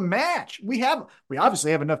cancel the match. We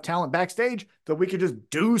obviously have enough talent backstage that we could just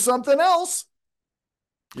do something else.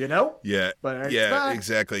 Yeah. But yeah,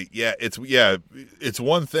 exactly. Yeah. It's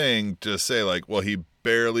one thing to say like, well, he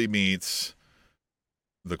barely meets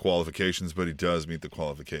the qualifications, but he does meet the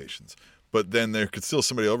qualifications. But then there could still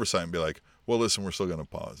somebody oversight and be like, well, listen, we're still going to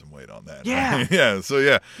pause and wait on that. Yeah. Right? Yeah. So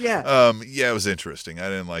yeah. Yeah. It was interesting. I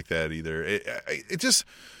didn't like that either.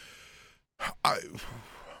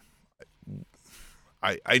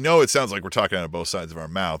 I know it sounds like we're talking out of both sides of our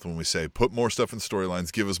mouth when we say put more stuff in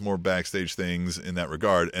storylines, give us more backstage things in that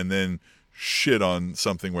regard, and then shit on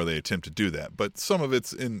something where they attempt to do that. But some of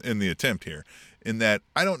it's in the attempt here, in that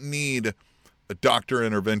I don't need a doctor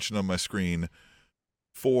intervention on my screen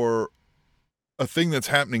for a thing that's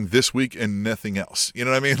happening this week and nothing else. You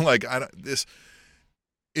know what I mean? Like,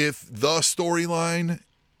 if the storyline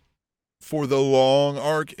for the long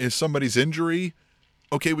arc is somebody's injury,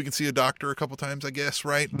 okay, we can see a doctor a couple times, I guess,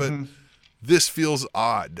 right? But this feels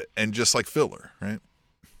odd and just like filler, right?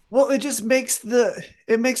 Well, it just makes the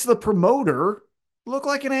promoter look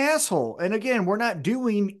like an asshole. And again, we're not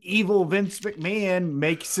doing evil Vince McMahon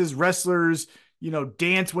makes his wrestlers,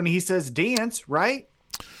 dance when he says dance, right?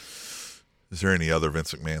 Is there any other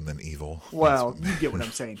Vince McMahon than evil? Well, you get what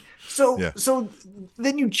I'm saying. So, Yeah. So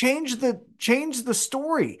then you change the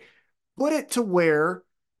story, put it to where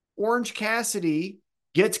Orange Cassidy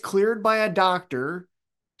gets cleared by a doctor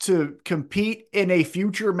to compete in a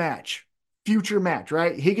future match,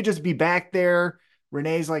 right? He could just be back there.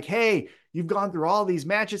 Renee's like, hey, you've gone through all these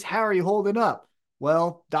matches. How are you holding up?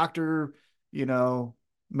 Well, Dr.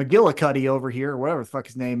 McGillicuddy over here, or whatever the fuck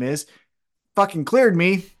his name is, fucking cleared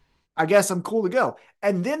me. I guess I'm cool to go.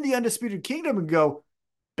 And then the Undisputed Kingdom would go,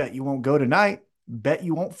 bet you won't go tonight. Bet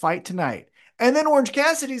you won't fight tonight. And then Orange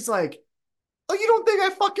Cassidy's like, oh, you don't think I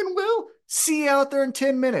fucking will? See you out there in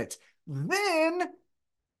 10 minutes. Then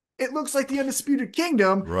it looks like the Undisputed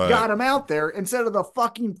Kingdom got him out there instead of the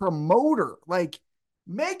fucking promoter. Like,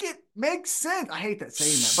 make it make sense. I hate that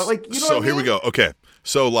saying that, but like, you know what I mean? Here we go. Okay.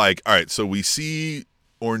 So like, all right. So we see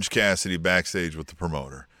Orange Cassidy backstage with the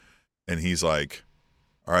promoter and he's like,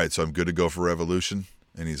 all right, so I'm good to go for Revolution.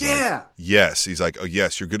 And he's like, Yeah. yes. He's like, oh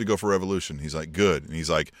yes, you're good to go for Revolution. He's like, good. And he's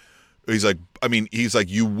like,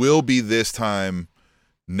 you will be this time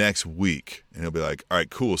next week. And he'll be like, all right,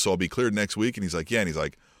 cool. So I'll be cleared next week. And he's like, yeah. And he's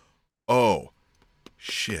like, oh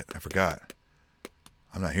shit, I forgot.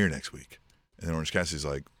 I'm not here next week. And then Orange Cassidy's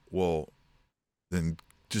like, well, then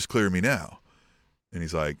just clear me now. And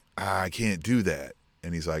he's like, I can't do that.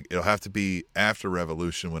 And he's like, it'll have to be after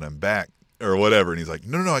Revolution when I'm back or whatever. And he's like,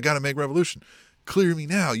 no, I got to make Revolution. Clear me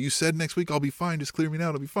now. You said next week I'll be fine. Just clear me now.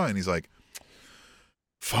 It'll be fine. He's like,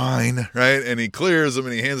 fine, right? And he clears him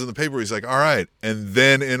and he hands him the paper. He's like, all right. And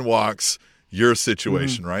then in walks your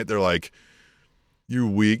situation, right? They're like, you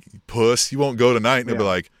weak puss. You won't go tonight. And he'll be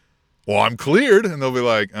like, well, I'm cleared. And they'll be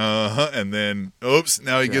like, uh-huh. And then, oops,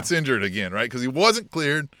 now he gets injured again, right? Because he wasn't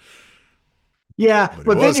cleared. Yeah,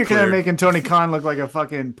 but then you're kind of cleared. making Tony Khan look like a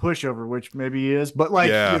fucking pushover, which maybe he is. But like,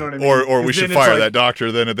 you know what I mean? Or we should fire that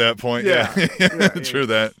doctor then at that point. Yeah. True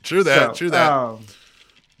that.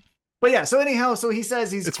 But yeah, so anyhow, so he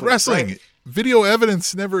says he's it's cleared, wrestling. right? Video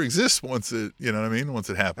evidence never exists once it, you know what I mean? Once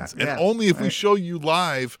it happens. And only if we show you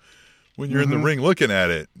live when you're in the ring looking at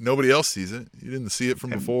it. Nobody else sees it. You didn't see it from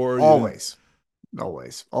before. Always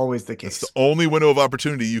the case. It's the only window of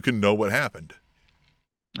opportunity you can know what happened.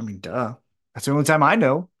 I mean, duh. That's the only time I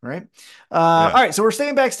know, right? All right, so we're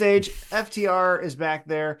staying backstage. FTR is back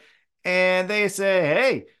there, and they say,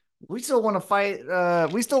 hey, we still want to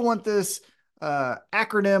fight. We still want this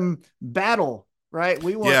acronym battle, right?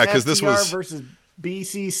 We want FTR this was versus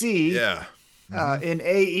BCC in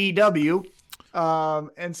AEW.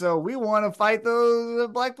 And so we want to fight those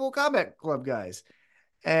Blackpool Combat Club guys.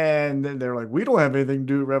 And then they're like, we don't have anything to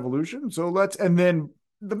do with Revolution, so let's. And then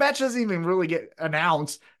the match doesn't even really get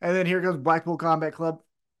announced. And then here comes Blackpool Combat Club.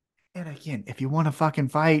 And again, if you want to fucking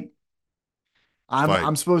fight,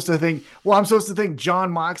 I'm supposed to think. Well, I'm supposed to think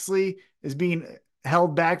John Moxley is being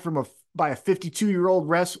held back by a 52-year-old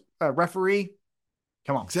referee.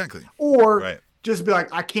 Come on, exactly. Or just be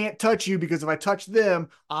like, I can't touch you because if I touch them,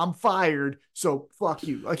 I'm fired. So fuck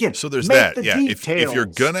you. Again, so there's that. If you're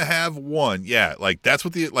gonna have one, like that's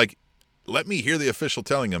what let me hear the official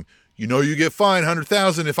telling him. You know you get fined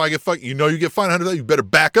 100,000 if I get fucked. You know you get fined 100,000. You better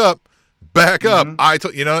back up.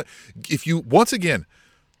 If you once again,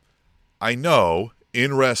 I know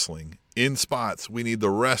in wrestling in spots we need the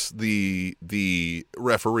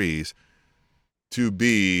referees to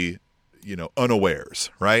be unawares,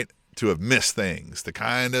 right? To have missed things, to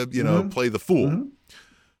kind of play the fool.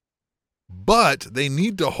 But they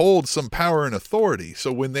need to hold some power and authority.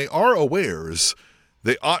 So when they are awares,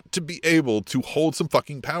 they ought to be able to hold some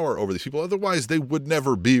fucking power over these people. Otherwise, they would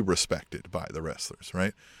never be respected by the wrestlers,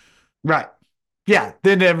 right? Right. Yeah.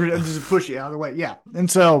 They never just push you out of the way. Yeah. And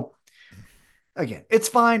so, again, it's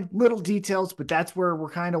fine. Little details, but that's where we're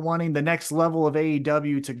kind of wanting the next level of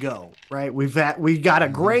AEW to go, right? We got a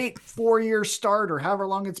great 4-year start or however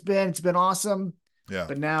long it's been. It's been awesome. Yeah.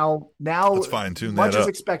 But now let's fine tune that up. Much is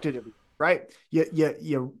expected of you, right?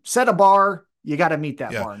 You set a bar. You got to meet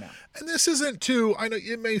that bar now. And this isn't too, I know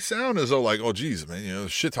it may sound as though like, oh, geez, man,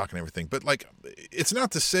 shit talking everything. But like, it's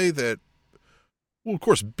not to say that, well, of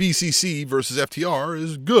course, BCC versus FTR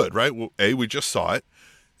is good, right? Well, we just saw it.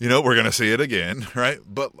 We're going to see it again, right?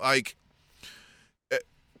 But like,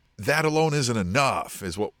 that alone isn't enough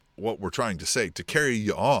is what we're trying to say to carry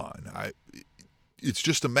you on. It's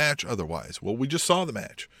just a match otherwise. Well, we just saw the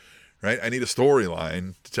match, right? I need a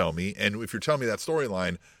storyline to tell me. And if you're telling me that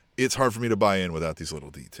storyline, it's hard for me to buy in without these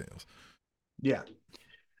little details. Yeah.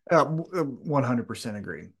 100%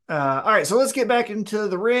 agree. All right, so let's get back into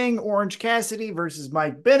the ring. Orange Cassidy versus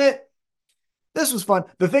Mike Bennett. This was fun.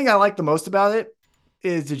 The thing I like the most about it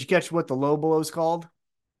is, did you catch what the low blow is called?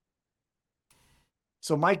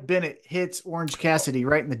 So Mike Bennett hits Orange Cassidy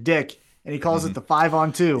right in the dick, and he calls it the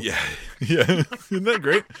 5-on-2. Yeah. Isn't that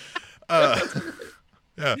great?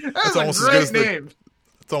 That's almost a great name.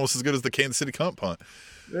 It's almost as good as the Kansas City Comp Punt.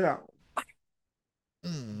 Yeah.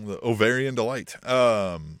 The ovarian delight.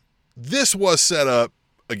 This was set up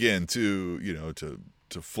again to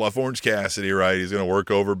fluff Orange Cassidy, right? He's going to work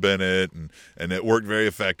over Bennett, and it worked very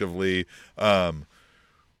effectively. And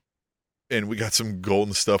we got some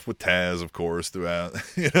golden stuff with Taz, of course, throughout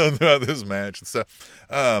this match and stuff.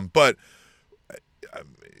 But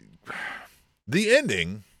the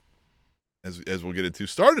ending, as we'll get into,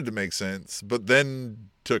 started to make sense, but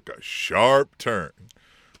then took a sharp turn.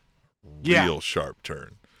 Real sharp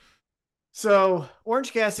turn. So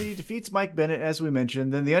Orange Cassidy defeats Mike Bennett, as we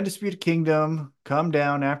mentioned. Then the Undisputed Kingdom come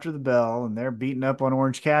down after the bell, and they're beating up on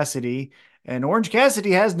Orange Cassidy. And Orange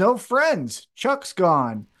Cassidy has no friends. Chuck's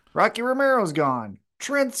gone. Rocky Romero's gone.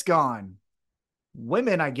 Trent's gone.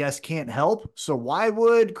 women, I guess, can't help. So why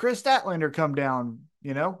would Chris Statlander come down,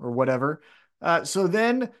 or whatever? So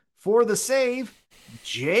then for the save,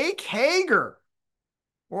 Jake Hager,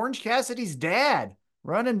 Orange Cassidy's dad,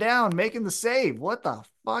 running down, making the save. What the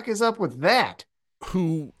fuck is up with that?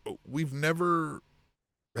 Who we've never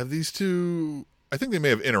have these two. I think they may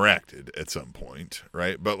have interacted at some point,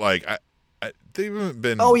 right? But like, they haven't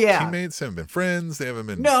been teammates, haven't been friends, they haven't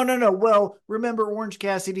been. No. Well, remember Orange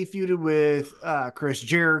Cassidy feuded with Chris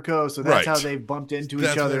Jericho, so that's how they've bumped into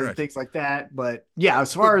each other and things like that. But yeah,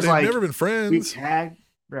 as far as they've like never been friends. We've had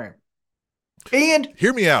right. And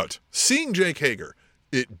hear me out. Seeing Jake Hager,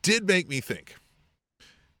 it did make me think.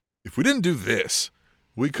 If we didn't do this,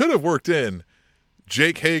 we could have worked in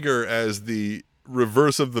Jake Hager as the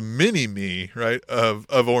reverse of the mini me, right, of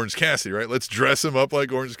Orange Cassidy, right? Let's dress him up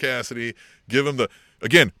like Orange Cassidy, give him the,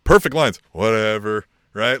 again, perfect lines, whatever,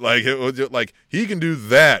 right? Like he can do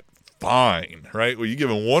that fine, right? Well, you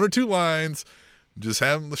give him one or two lines, just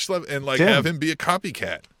have him and like have him be a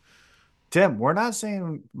copycat. Tim, we're not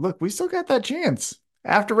saying, look, we still got that chance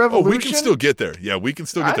after Revolution. Oh, we can still get there. Yeah, we can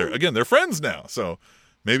still get there. Again, they're friends now, so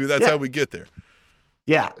maybe that's how we get there.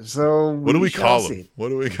 Yeah, so what do we call him? What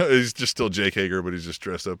do we call? He's just still Jake Hager, but he's just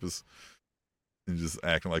dressed up as and just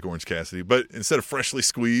acting like Orange Cassidy. But instead of freshly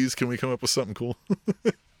squeezed, can we come up with something cool?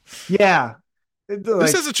 Yeah.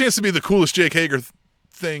 This has a chance to be the coolest Jake Hager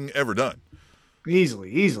thing ever done.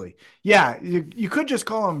 Easily. Yeah, you could just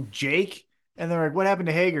call him Jake, and they're like, what happened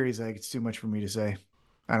to Hager? He's like, it's too much for me to say.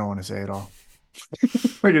 I don't want to say it all.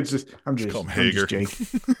 Like I'm just call him Hager. Jake.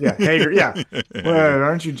 Yeah, Hager. Yeah. Well,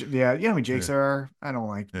 aren't you? Yeah. You know how many Jakes there are? I don't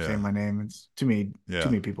like saying my name. It's too many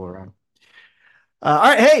people around. All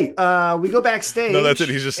right. Hey, we go backstage. No, that's it.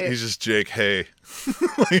 He's just Jake Hay.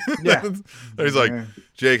 He's like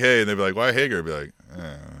Jake Hay, and they'd be like, why Hager? I'd be like,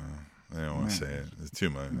 I don't want to say it. It's too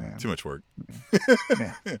much work.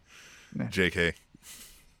 Jake Hay.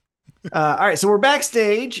 All right. So we're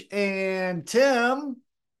backstage, and Tim,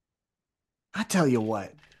 I tell you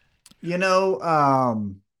what,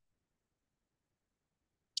 The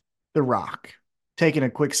Rock, taking a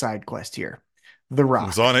quick side quest here. The Rock. It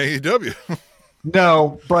was on AEW.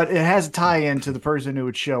 No, but it has a tie-in to the person who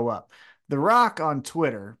would show up. The Rock on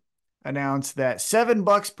Twitter announced that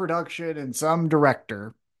 $7 Production and some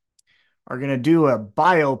director are going to do a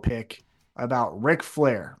biopic about Ric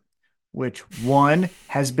Flair, which one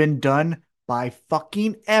has been done by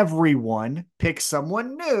fucking everyone. Pick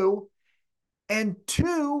someone new. And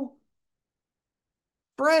two,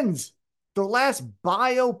 friends, the last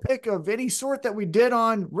biopic of any sort that we did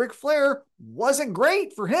on Ric Flair wasn't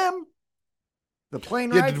great for him. The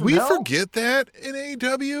plane ride. Did we forget that in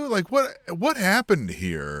AEW? Like what happened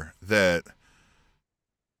here that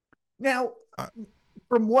now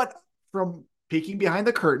from peeking behind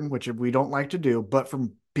the curtain, which we don't like to do, but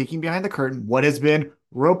from peeking behind the curtain, what has been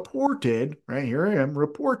reported, right here I am,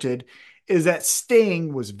 reported, is that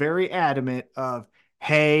Sting was very adamant of,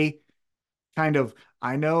 hey, kind of,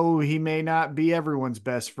 I know he may not be everyone's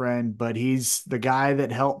best friend, but he's the guy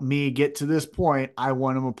that helped me get to this point. I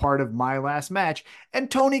want him a part of my last match. And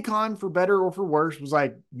Tony Khan, for better or for worse, was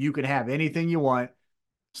like, you can have anything you want.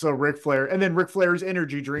 So Ric Flair, and then Ric Flair's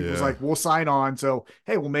energy drink was like, we'll sign on. So,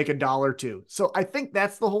 hey, we'll make $1 too. So I think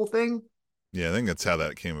that's the whole thing. Yeah, I think that's how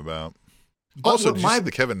that came about. Also, did you see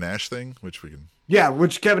the Kevin Nash thing, which we can... Yeah,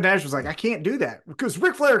 which Kevin Nash was like, I can't do that because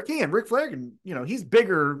Ric Flair can. Ric Flair can, he's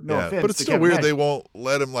bigger. No offense. But it's still weird. They won't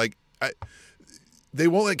let him they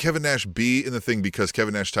won't let Kevin Nash be in the thing because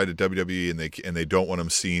Kevin Nash tied to WWE and they don't want him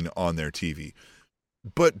seen on their TV.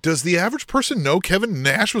 But does the average person know Kevin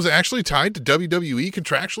Nash was actually tied to WWE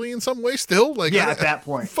contractually in some way still? Like, at that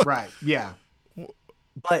point, right? Yeah.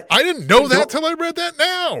 But I didn't know that till I read that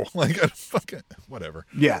now. Like, fucking whatever.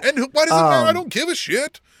 Yeah. And why does it matter? I don't give a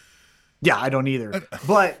shit. Yeah, I don't either.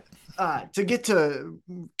 But to get to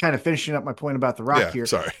kind of finishing up my point about The Rock here,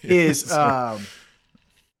 is it's a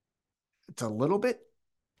little bit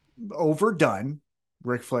overdone.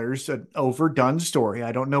 Ric Flair's an overdone story.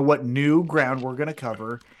 I don't know what new ground we're going to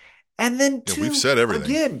cover. And then we've said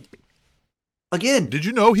everything. Again. Did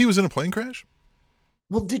you know he was in a plane crash?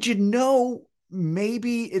 Well, did you know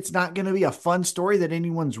maybe it's not going to be a fun story that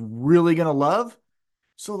anyone's really going to love?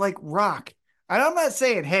 So like Rock. And I'm not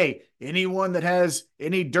saying, hey, anyone that has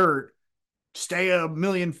any dirt, stay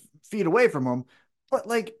 1,000,000 feet away from them. But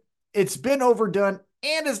like, it's been overdone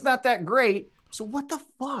and it's not that great. So what the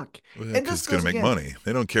fuck? Well, and it's going to make money.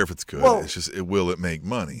 They don't care if it's good. Well, it's just, will it make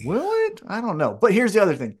money? Will it? I don't know. But here's the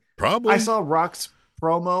other thing. Probably. I saw Rock's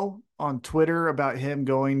promo on Twitter about him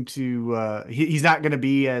going to, he's not going to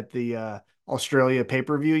be at the Australia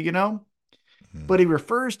pay-per-view, But he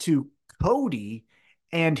refers to Cody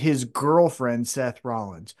and his girlfriend, Seth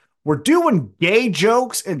Rollins, were doing gay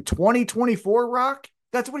jokes in 2024, Rock?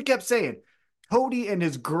 That's what he kept saying. Cody and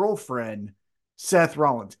his girlfriend, Seth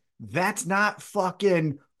Rollins. That's not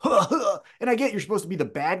fucking. And I get you're supposed to be the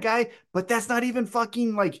bad guy, but that's not even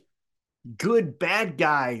fucking like good bad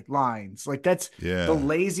guy lines. Like that's the Yeah.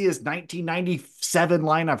 laziest 1997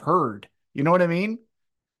 line I've heard. You know what I mean?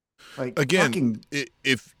 Like Again, fucking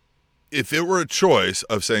if it were a choice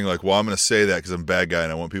of saying like, well, I'm going to say that because I'm a bad guy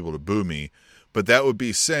and I want people to boo me, but that would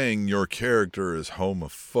be saying your character is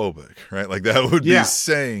homophobic, right? Like that would be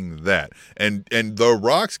saying that. And The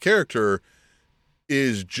Rock's character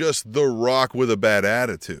is just The Rock with a bad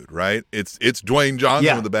attitude, right? It's Dwayne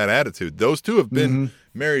Johnson with a bad attitude. Those two have been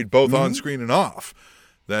married both on screen and off.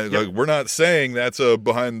 That like we're not saying that's a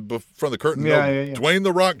front of the curtain. Dwayne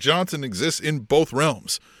The Rock Johnson exists in both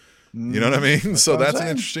realms. You know what I mean? That's so what I'm that's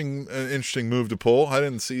an saying. interesting move to pull. I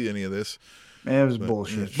didn't see any of this. Man, it was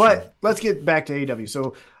bullshit. But let's get back to AEW.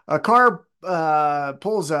 So a car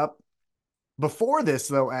pulls up. Before this,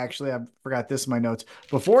 though, actually, I forgot this in my notes.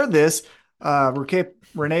 Before this,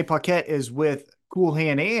 Renee Paquette is with Cool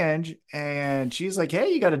Hand Ange, and she's like,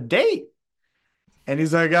 "Hey, you got a date?" And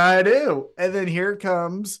he's like, "I do." And then here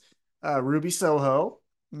comes Ruby Soho,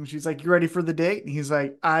 and she's like, "You ready for the date?" And he's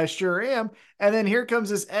like, "I sure am." And then here comes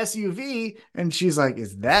this SUV, and she's like,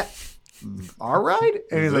 "Is that all right?"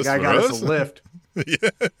 And he's like, "I got us a lift."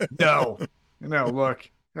 No, look,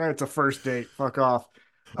 it's a first date. Fuck off.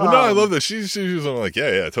 Well, no, I love that she was like,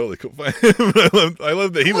 yeah, totally cool. I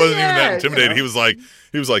love that he wasn't even that intimidated. He was like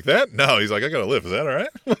that. No, he's like, I got a lift. Is that all right?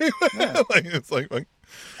 Like, it's like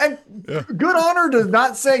and good on her to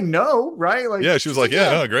not say no, right? Like, yeah, she was like,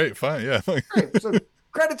 no, great, fine, yeah. Great. So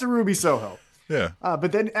credit to Ruby Soho. Yeah.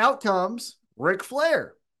 But then out comes Ric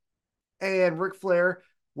Flair, and Ric Flair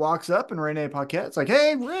walks up, and Renee Paquette's like,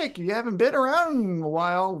 "Hey, Rick, you haven't been around in a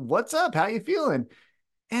while. What's up? How you feeling?"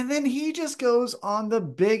 And then he just goes on the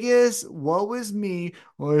biggest woe is me.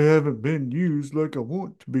 I haven't been used like I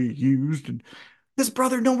want to be used. And this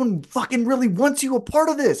brother, no one fucking really wants you a part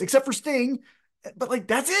of this except for Sting. But like,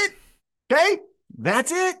 that's it. Okay.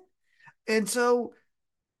 That's it. And so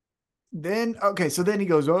then he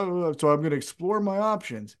goes, "Oh, so I'm going to explore my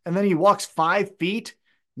options." And then he walks 5 feet,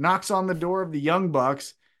 knocks on the door of the Young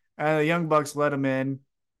Bucks, and the Young Bucks let him in.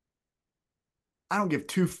 I don't give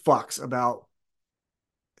two fucks about.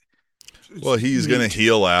 Well, he's going to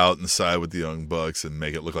heel out and side with the Young Bucks and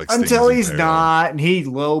make it look like until he's not, and he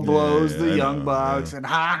low blows the Young Bucks and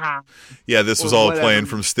ha ha. Yeah, this was all planned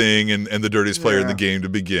from Sting and the dirtiest player in the game to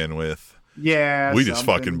begin with. Yeah, we just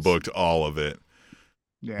fucking booked all of it.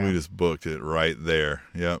 Yeah, we just booked it right there.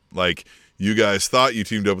 Yeah, like you guys thought you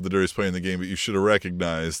teamed up with the dirtiest player in the game, but you should have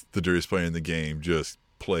recognized the dirtiest player in the game just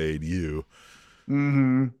played you.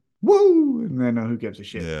 Woo! And then who gives a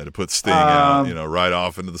shit? Yeah, to put Sting out, right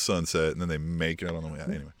off into the sunset, and then they make it on the way out.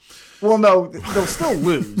 Anyway. Well, no, they'll still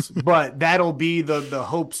lose, but that'll be the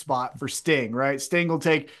hope spot for Sting, right? Sting will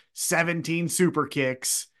take 17 super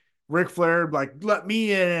kicks. Ric Flair, like, let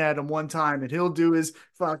me in at him one time, and he'll do his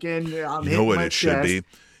fucking. You know what it should be?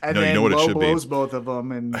 And then low blows both of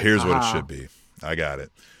them. And here's what it should be. I got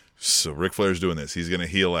it. So Ric Flair's doing this. He's going to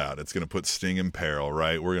heel out. It's going to put Sting in peril,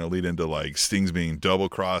 right? We're going to lead into like Sting's being double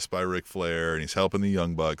crossed by Ric Flair, and he's helping the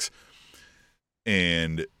Young Bucks.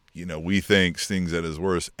 And we think Sting's at his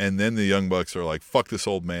worst. And then the Young Bucks are like, fuck this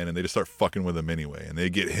old man, and they just start fucking with him anyway. And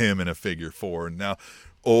they get him in a figure 4. And now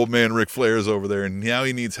old man Ric Flair's over there, and now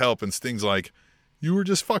he needs help. And Sting's like, you were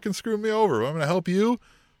just fucking screwing me over. I'm going to help you.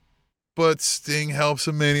 But Sting helps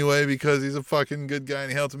him anyway because he's a fucking good guy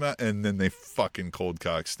and he helps him out. And then they fucking cold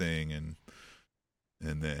cock Sting and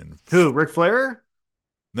then who? Ric Flair?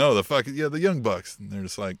 No, the Young Bucks. And they're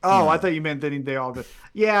just like, I thought you meant that they all did.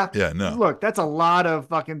 Yeah. Yeah, no. Look, that's a lot of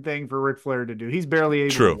fucking thing for Ric Flair to do. He's barely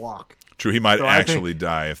able to walk. True, he might actually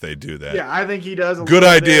die if they do that. Yeah, I think he does. Good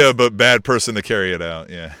idea, but bad person to carry it out.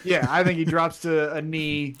 Yeah. Yeah, I think he drops to a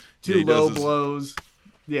knee, 2 low blows.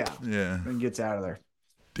 Yeah. Yeah. And gets out of there.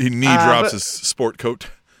 He drops his sport coat.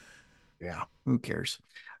 Yeah, who cares?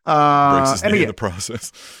 Breaks his knee in the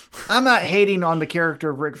process. I'm not hating on the character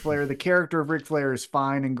of Ric Flair. The character of Ric Flair is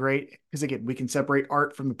fine and great because again, we can separate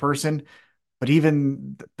art from the person. But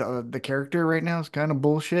even the character right now is kind of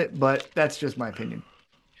bullshit. But that's just my opinion.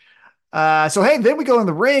 So hey, then we go in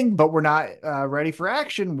the ring, but we're not ready for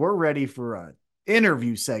action. We're ready for an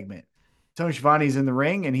interview segment. Tony Schiavone's in the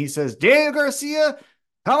ring, and he says, "Daniel Garcia,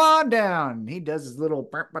 come on down." He does his little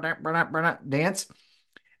dance.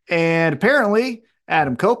 And apparently,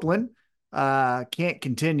 Adam Copeland can't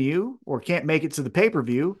continue or can't make it to the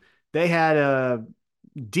pay-per-view. They had a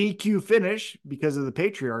DQ finish because of the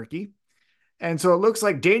patriarchy. And so it looks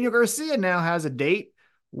like Daniel Garcia now has a date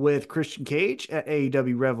with Christian Cage at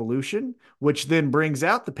AEW Revolution, which then brings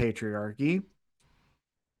out the patriarchy.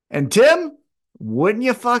 And Tim, wouldn't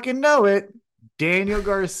you fucking know it? Daniel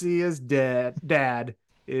Garcia's dad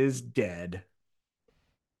is dead.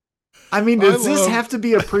 I mean, does this have to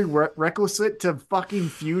be a prerequisite to fucking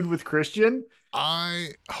feud with Christian? I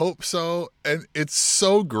hope so. And it's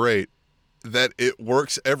so great that it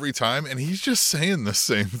works every time. And he's just saying the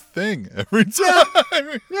same thing every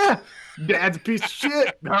time. Yeah. Dad's a piece of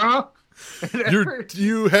shit, huh?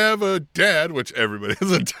 You have a dad, which everybody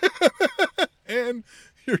has a dad. And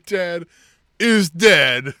your dad is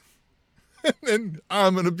dead. And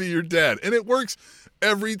I'm going to be your dad. And it works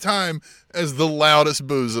every time as the loudest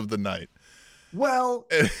booze of the night. Well,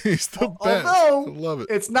 and he's the best. Although I love it.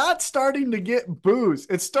 It's not starting to get booze.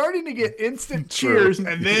 It's starting to get instant cheers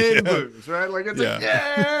and then booze, right? Like it's like,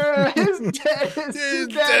 yeah, his dad is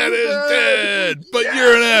dead. But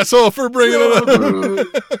you're an asshole for bringing it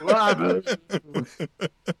up.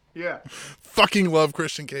 Yeah. Fucking love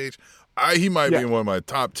Christian Cage. He might be in one of my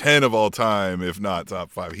top 10 of all time, if not top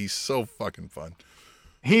 5. He's so fucking fun.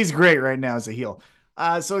 He's great right now as a heel.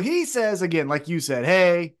 So he says, again, like you said,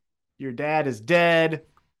 hey, your dad is dead,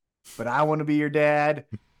 but I want to be your dad.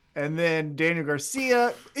 And then Daniel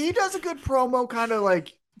Garcia, he does a good promo, kind of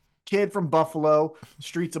like kid from Buffalo,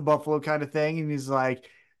 streets of Buffalo kind of thing. And he's like,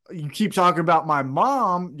 you keep talking about my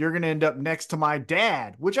mom, you're going to end up next to my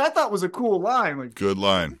dad, which I thought was a cool line. Like, good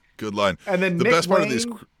line. And then the Nick best part Wayne, of these.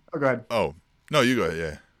 Oh, go ahead. Oh, no, you go ahead.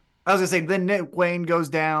 Yeah. I was going to say, then Nick Wayne goes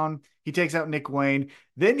down. He takes out Nick Wayne.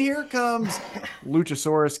 Then here comes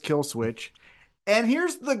Luchasaurus Killswitch. And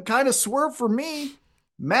here's the kind of swerve for me.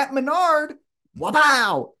 Matt Menard,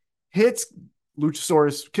 wow, hits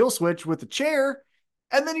Luchasaurus Killswitch with the chair.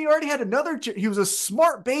 And then he already had another chair. He was a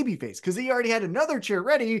smart babyface because he already had another chair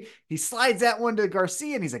ready. He slides that one to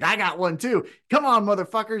Garcia and he's like, I got one too. Come on,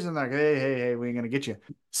 motherfuckers. And they're like, hey, we ain't going to get you.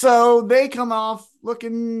 So they come off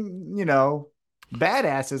looking,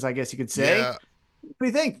 badasses, I guess you could say. Yeah. What do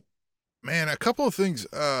you think? Man, a couple of things.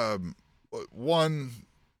 One,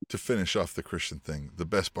 to finish off the Christian thing, the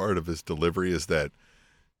best part of his delivery is that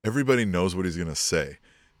everybody knows what he's going to say.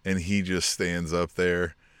 And he just stands up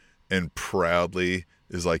there and proudly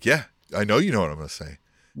is like, yeah, I know you know what I'm going to say.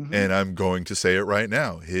 Mm-hmm. And I'm going to say it right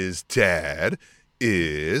now. His dad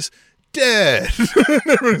is dead. And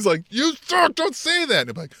everyone's like, you suck, don't say that. And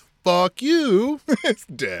I'm like, fuck you. His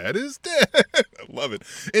dad is dead. I love it.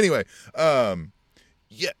 Anyway,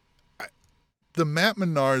 yeah. The Matt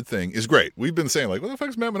Menard thing is great. We've been saying, like, what the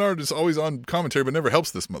fuck's Matt Menard is always on commentary but never helps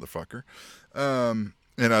this motherfucker. And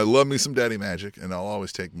I love me some Daddy Magic, and I'll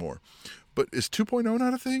always take more. But is 2.0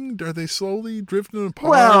 not a thing? Are they slowly drifting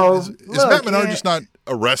apart? Well, is Matt Menard just not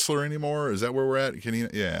a wrestler anymore? Is that where we're at? Can he?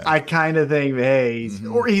 Yeah. I kind of think, hey,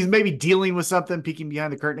 or he's maybe dealing with something, peeking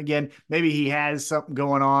behind the curtain again. Maybe he has something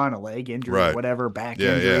going on, a leg injury, or whatever, back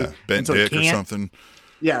injury. Yeah, bent dick or something.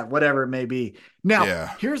 Yeah, whatever it may be. Now,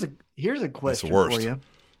 here's a question for you.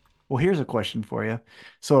 Well, here's a question for you.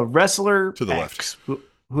 So a wrestler to the X, left,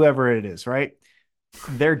 whoever it is, right?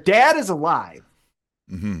 Their dad is alive,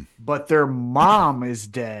 but their mom is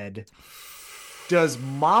dead. Does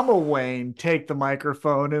Mama Wayne take the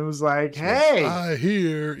microphone and was like, hey, I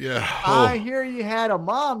hear you had a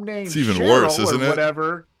mom named it's even Cheryl worse, isn't or it?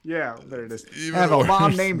 Whatever. Yeah, there it is. Even I have worse. A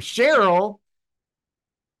mom named Cheryl.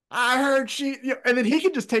 I heard and then he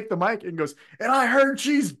can just take the mic and goes, and I heard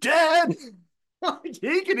she's dead.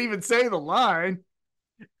 He can even say the line.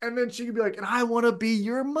 And then she could be like, and I want to be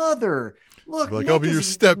your mother. Look, like, I'll be your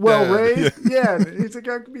stepdad. Well raised. Yeah. He's like,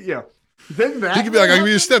 I could be, Then that he could be like, I can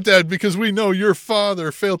be your stepdad because we know your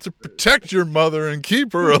father failed to protect your mother and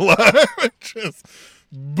keep her alive. Just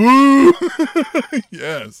boo.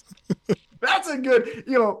 Yes. That's a good,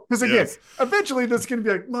 because again, eventually this is going to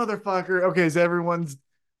be like, motherfucker. Okay, is everyone's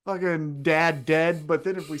fucking dad dead? But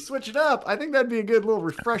then if we switch it up, I think that'd be a good little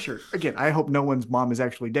refresher. Again, I hope no one's mom is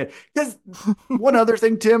actually dead. Because one other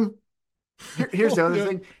thing, Tim, here's the other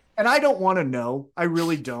thing. And I don't want to know. I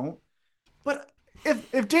really don't. But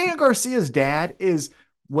if Daniel Garcia's dad is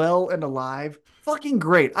well and alive, fucking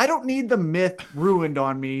great. I don't need the myth ruined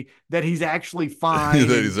on me that he's actually fine.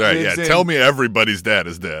 That he's right. Yeah, tell me everybody's dad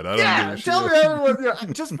is dead. I don't give a tell me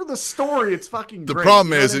everyone. Just for the story, it's fucking the great. The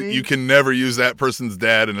problem is that you can never use that person's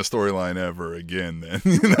dad in a storyline ever again. Then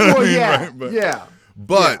you know what I mean?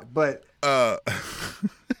 Right? But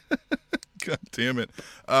God damn it.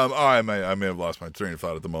 I may have lost my train of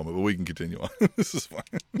thought at the moment, but we can continue on. This is fine.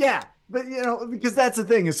 Yeah, but because that's the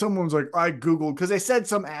thing is someone's like, I Googled, because they said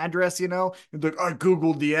some address, and like, I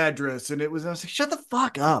Googled the address and I was like, shut the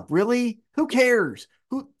fuck up. Really? Who cares?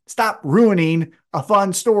 stop ruining a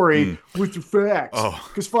fun story Mm. with your facts. Oh,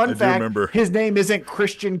 Because I fun do fact, remember. his name isn't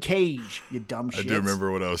Christian Cage, you dumb I do shits.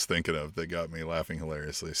 remember what I was thinking of that got me laughing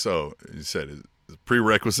hilariously. So you said it's a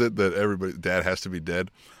prerequisite that everybody dad has to be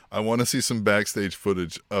dead. I want to see some backstage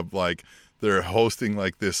footage of like they're hosting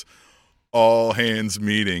like this all hands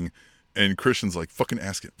meeting, and Christian's like, fucking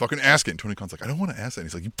ask it, fucking ask it. And Tony Khan's like, I don't want to ask that. And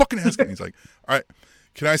he's like, you fucking ask it. And he's like, all right,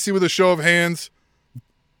 can I see with a show of hands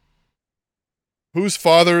whose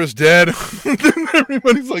father is dead?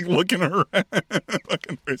 Everybody's like looking around,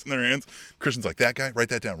 fucking raising their hands. Christian's like, that guy, write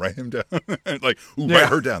that down, write him down. Like, ooh, write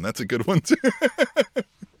her down. That's a good one too.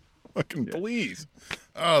 Fucking please.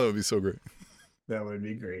 Oh, that would be so great. That would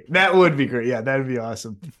be great. That would be great. Yeah, that would be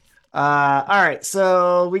awesome. All right,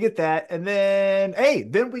 so we get that, and then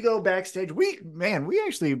then we go backstage. We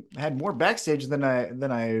actually had more backstage than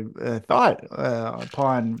I thought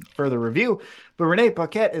upon further review. But Renee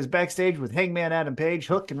Paquette is backstage with Hangman Adam Page,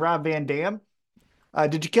 Hook, and Rob Van Dam.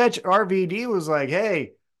 Did you catch RVD was like,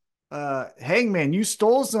 hey, Hangman, you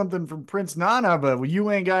stole something from Prince Nana, but you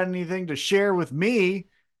ain't got anything to share with me.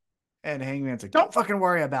 And Hangman's like, don't fucking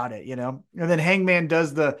worry about it, you know? And then Hangman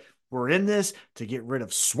does we're in this to get rid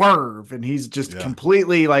of Swerve. And he's just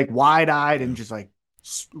completely like wide eyed and just like,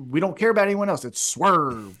 we don't care about anyone else. It's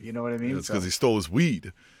Swerve. You know what I mean? It's because he stole his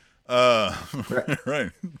weed. Right.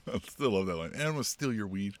 Right. I still love that line. And I'm going to steal your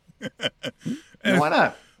weed. And why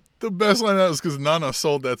not? The best line of that was because Nana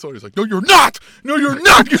sold that soul. He's like, no, you're not. No, you're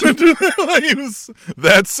not going to do that. Like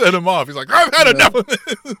that set him off. He's like, I've had enough of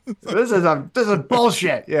this. This is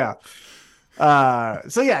bullshit. Yeah.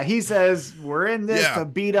 So yeah, he says we're in this to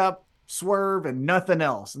beat up Swerve and nothing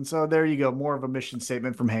else. And so there you go. More of a mission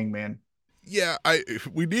statement from Hangman. Yeah,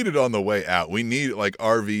 we need it on the way out. We need like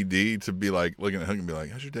RVD to be like looking at Hook and be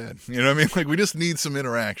like, how's your dad? You know what I mean? Like we just need some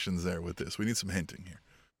interactions there with this. We need some hinting here.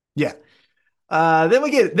 Yeah. Then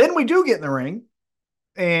we do get in the ring,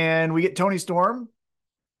 and we get Tony Storm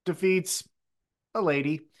defeats a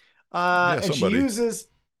lady. And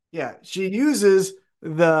she uses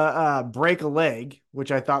the break a leg,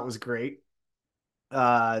 which I thought was great.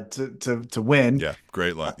 To win. Yeah,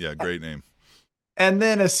 great line. Yeah, great name. And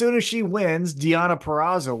then as soon as she wins, Deonna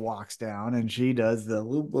Purrazzo walks down and she does the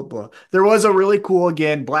loop, loop, loop. There was a really cool,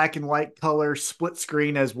 again, black and white color split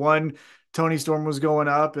screen as one Tony Storm was going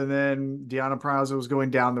up and then Deonna Purrazzo was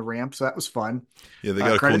going down the ramp. So that was fun. Yeah, they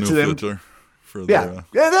got a cool new filter for yeah,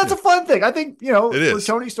 that's a fun thing. I think, for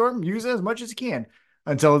Tony Storm, use it as much as you can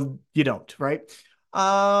until you don't, right?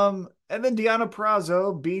 And then Deonna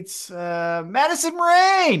Purrazzo beats Madison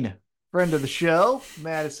Rayne, friend of the show,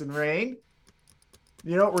 Madison Rayne.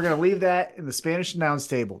 You know, we're going to leave that in the Spanish announce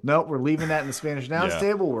table. No, we're leaving that in the Spanish announce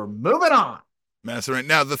table. We're moving on. Madison Rayne.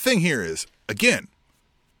 Now, the thing here is, again,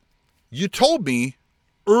 you told me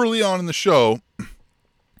early on in the show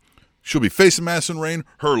she'll be facing Madison Rayne,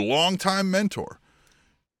 her longtime mentor.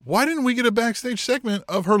 Why didn't we get a backstage segment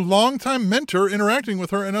of her longtime mentor interacting with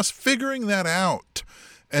her and us figuring that out?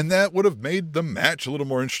 And that would have made the match a little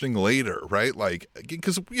more interesting later, right? Like,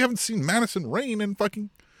 because we haven't seen Madison Rayne in fucking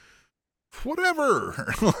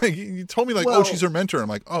whatever. Like, you told me, like, oh, she's her mentor. I'm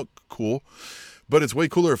like, oh, cool. But it's way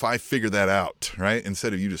cooler if I figure that out, right?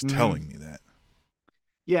 Instead of you just telling me that.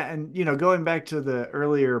 Yeah, and going back to the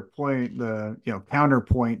earlier point, the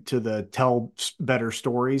counterpoint to the tell better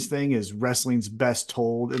stories thing is wrestling's best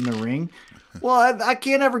told in the ring. Well, I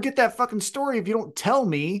can't ever get that fucking story if you don't tell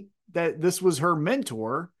me that this was her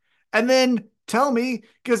mentor, and then tell me,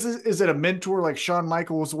 because is it a mentor like Shawn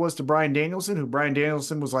Michaels was to Bryan Danielson, who Bryan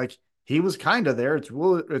Danielson was like, he was kind of there. It's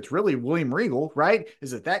really William Regal, right?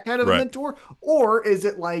 Is it that kind of a mentor, or is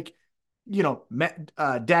it like,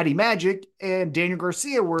 Daddy Magic and Daniel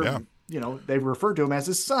Garcia were, they referred to him as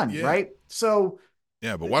his son, right? So,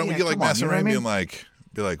 yeah, but why don't we get like Madison Rayne being like,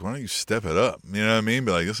 why don't you step it up? You know what I mean?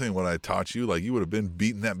 Be like, this ain't what I taught you. Like, you would have been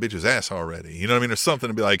beating that bitch's ass already. You know what I mean? Or something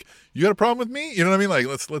to be like, you got a problem with me? You know what I mean? Like,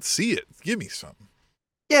 let's see it. Give me something.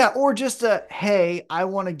 Yeah, or just hey, I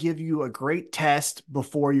want to give you a great test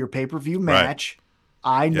before your pay-per-view match.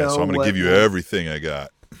 Right. I know. So I'm going to give you everything I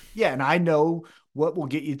got. Yeah, and I know what will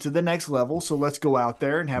get you to the next level. So let's go out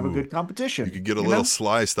there and have a good competition. You could get a little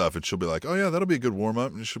Sly stuff, and she'll be like, oh, yeah, that'll be a good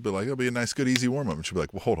warm-up. And she'll be like, that'll be a nice, good, easy warm-up. And she'll be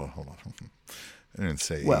like, well, hold on. I didn't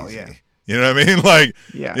say easy. Yeah. You know what I mean? Like,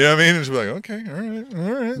 yeah. You know what I mean? And she'll be like, okay, all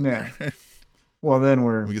right. Yeah. Well, then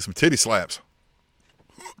we get some titty slaps.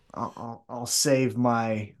 I'll save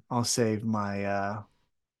my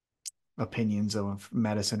opinions of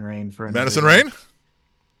Madison Rayne for Madison Rayne?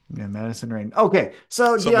 Yeah, Madison Rayne. Okay,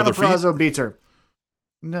 so Deonna Purrazzo beats her.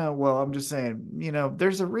 No, well, I'm just saying,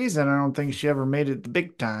 there's a reason I don't think she ever made it the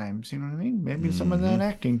big times. You know what I mean? Maybe some of Mm-hmm. that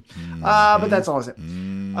acting. But Mm-hmm. that's all I said.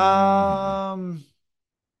 Mm-hmm. Um,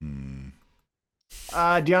 Mm-hmm.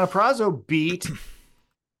 Deanna Prazo beat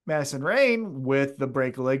Madison Rain with the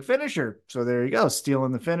break a leg finisher. So there you go,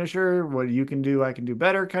 stealing the finisher. What you can do, I can do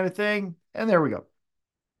better, kind of thing. And there we go.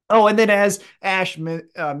 Oh, and then as Ash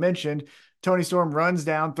mentioned, Tony Storm runs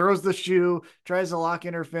down, throws the shoe, tries to lock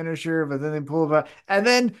in her finisher, but then they pull it out. And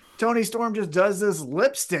then Tony Storm just does this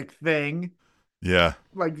lipstick thing, Yeah.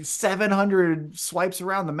 like 700 swipes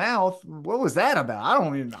around the mouth. What was that about? I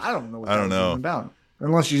don't know what I that don't was even know. about.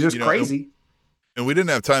 Unless she's just And, crazy. and we didn't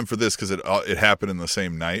have time for this because it happened in the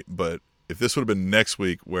same night. But if this would have been next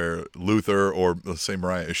week, where Luther or let's say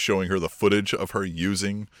Mariah is showing her the footage of her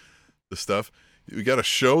using the stuff, we got to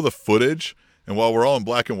show the footage. And while we're all in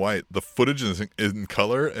black and white, the footage is in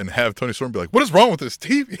color, and have Tony Storm be like, "What is wrong with this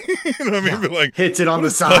TV?" You know what I mean? Yeah. Be like, hits it on the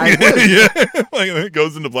like, side. yeah, like and it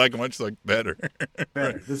goes into black and white. She's like, "Better,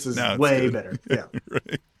 Better. This is now it's way good. better. Yeah.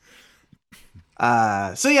 Right.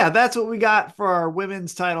 So yeah, that's what we got for our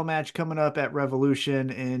women's title match coming up at Revolution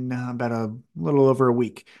in about a little over a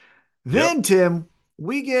week. Yep. Then, Tim,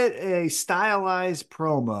 we get a stylized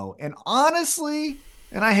promo. And honestly,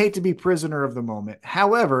 and I hate to be prisoner of the moment,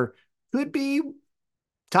 however, could be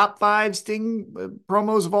top 5 Sting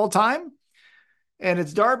promos of all time. And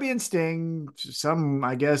it's Darby and Sting, some,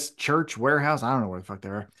 I guess, church warehouse. I don't know where the fuck they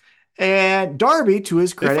are. And Darby, to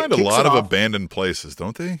his They credit, find a kicks lot it of off. abandoned places,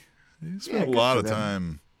 don't they? They spend Yeah, a good lot for of them.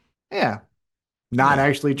 time. Yeah. Not Yeah.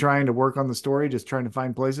 actually trying to work on the story, just trying to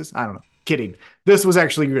find places. I don't know. Kidding. This was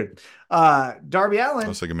actually good. Darby I Allin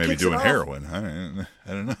was thinking maybe kicks it doing off. heroin. I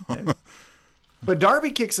don't know. But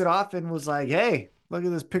Darby kicks it off and was like, hey, look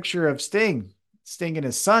at this picture of Sting. Sting and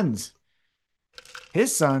his sons.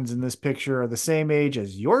 His sons in this picture are the same age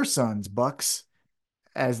as your sons, Bucks,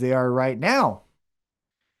 as they are right now.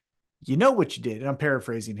 You know what you did. And I'm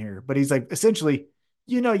paraphrasing here, but he's like, essentially,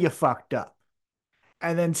 you fucked up.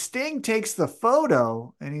 And then Sting takes the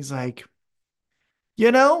photo and he's like,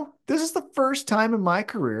 this is the first time in my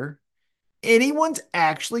career anyone's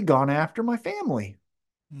actually gone after my family.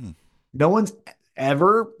 Hmm. No one's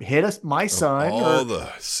ever hit us, my Of son, all or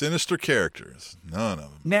the sinister characters, none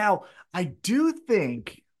of them. now I do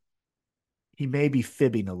think he may be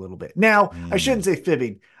fibbing a little bit. Now, I Hmm. shouldn't say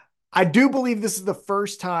fibbing. I do believe this is the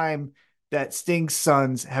first time that Sting's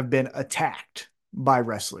sons have been attacked by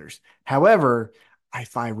wrestlers. However,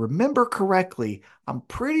 if I remember correctly, I'm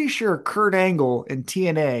pretty sure Kurt Angle in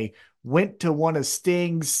TNA went to one of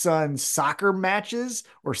Sting's son's soccer matches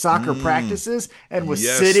or soccer Hmm. practices and was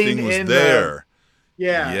Yes, sitting Sting was in the there.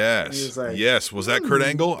 yeah. And he Yes, was like, yes. Was that Kurt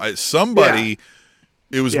Angle? Yeah, Somebody.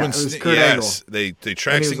 It was yeah, when it was Sting, Kurt Angle. yes, they And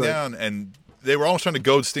tracked he was Sting like, down, and they were almost trying to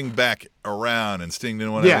goad Sting back around, and Sting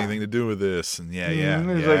didn't want to have yeah. anything to do with this. And yeah,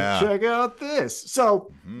 He's like, yeah. check out this.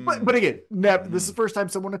 So, but again, this is the first time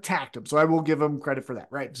someone attacked him. So I will give him credit for that,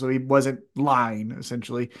 right? So he wasn't lying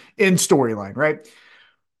essentially in storyline, right?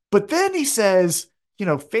 But then he says,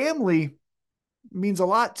 family means a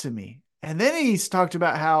lot to me. And then he's talked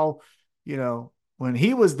about how, when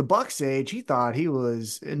he was the Bucks age, he thought he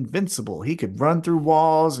was invincible. He could run through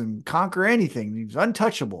walls and conquer anything. He was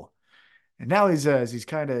untouchable. And now as he's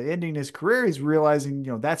kind of ending his career, he's realizing,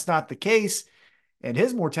 that's not the case. And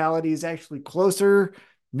his mortality is actually closer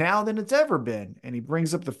now than it's ever been. And he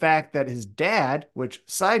brings up the fact that his dad, which,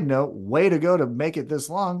 side note, way to go to make it this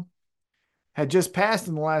long, had just passed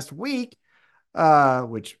in the last week,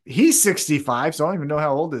 which he's 65. So I don't even know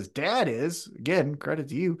how old his dad is. Again, credit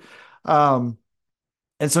to you.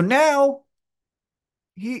 And so now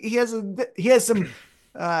he has some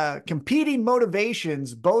competing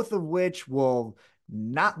motivations, both of which will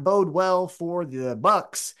not bode well for the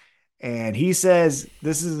Bucks. And he says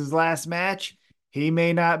this is his last match. He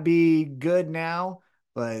may not be good now,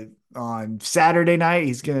 but on Saturday night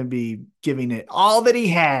he's going to be giving it all that he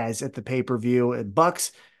has at the pay-per-view. And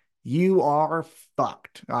Bucks, you are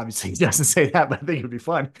fucked. Obviously, he doesn't say that, but I think it'd be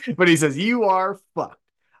fun. But he says you are fucked.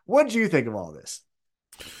 What do you think of all this?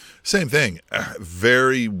 Same thing.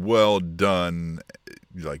 Very well done,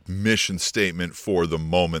 like mission statement for the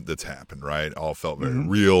moment that's happened, right? All felt very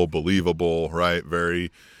real, believable, right?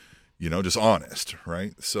 Very, just honest,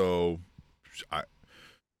 right? So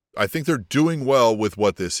I think they're doing well with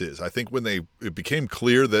what this is. I think when it became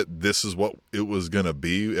clear that this is what it was going to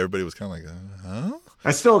be, everybody was kind of like, huh?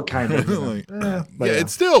 I still kind of, Like, it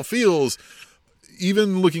still feels,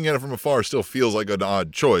 even looking at it from afar, still feels like an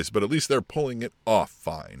odd choice, but at least they're pulling it off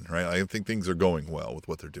fine, right? I think things are going well with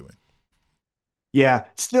what they're doing. Yeah,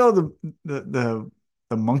 still the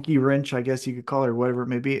monkey wrench, I guess you could call it, or whatever it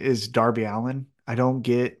may be, is Darby Allin. I don't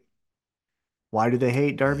get why do they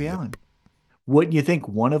hate Darby Yep. Allin? Wouldn't you think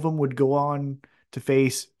one of them would go on to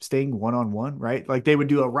face Sting one on one, right? Like they would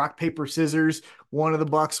do a rock, paper, scissors. One of the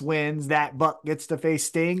Bucks wins. That Buck gets to face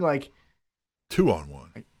Sting. Like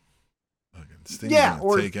 2-on-1. Fucking Sting's yeah, gonna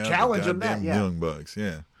or take out the challenge them that. goddamn Yeah. Young Bucks.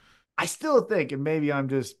 Yeah. I still think, and maybe I'm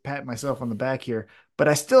just patting myself on the back here, but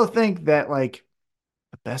I still think that like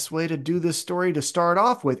the best way to do this story to start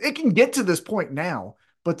off with, it can get to this point now,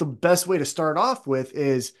 but the best way to start off with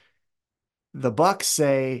is the Bucks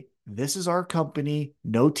say, this is our company.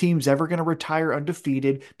 No team's ever going to retire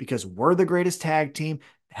undefeated because we're the greatest tag team.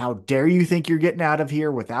 How dare you think you're getting out of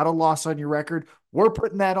here without a loss on your record? We're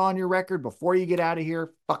putting that on your record before you get out of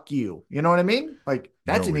here. Fuck you. You know what I mean? Like,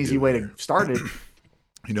 that's an easy way to start it.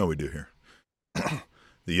 You know what we do here.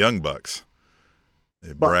 The Young Bucks,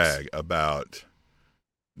 they Bucks. brag about,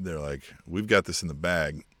 they're like, we've got this in the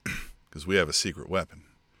bag because we have a secret weapon.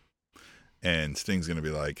 And Sting's going to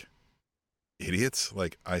be like, idiots,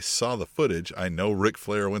 like, I saw the footage. I know Ric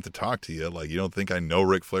Flair went to talk to you. Like, you don't think I know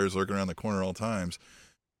Ric Flair's lurking around the corner all times.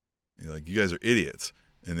 You're like, you guys are idiots.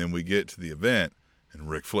 And then we get to the event, and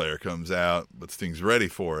Ric Flair comes out, but Sting's ready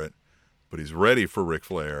for it. But he's ready for Ric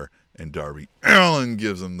Flair, and Darby Allin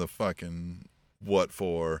gives him the fucking what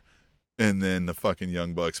for. And then the fucking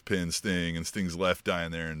Young Bucks pin Sting, and Sting's left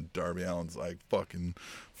dying there, and Darby Allin's like fucking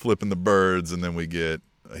flipping the birds, and then we get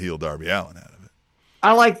a heel Darby Allin out of it.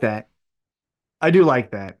 I like that. I do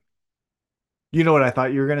like that. You know what I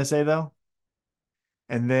thought you were going to say, though?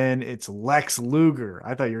 And then it's Lex Luger.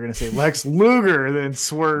 I thought you were going to say Lex Luger, then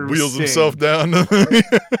swerves. Wheels Sting. himself down.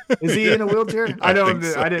 Is he in a wheelchair? I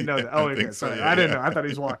didn't know that. Oh, okay. Sorry. I didn't know. I thought he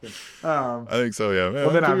was walking. I think so, yeah. Well,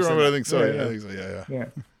 then I think so. Yeah. I think so, yeah.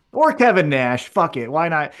 Or Kevin Nash. Fuck it. Why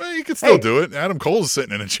not? Well, you can still do it. Adam Cole's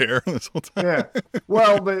sitting in a chair this whole time. Yeah.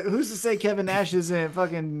 Well, but who's to say Kevin Nash isn't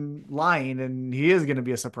fucking lying and he is going to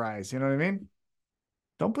be a surprise? You know what I mean?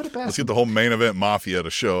 Don't put it past Let's get the whole main event mafia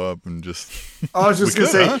to show up and just. I was just going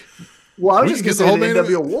to say. Huh? Well, I was just going to say the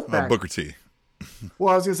NWO Wolfpack. Booker T.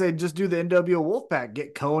 Well, I was going to say just do the NWO Wolfpack.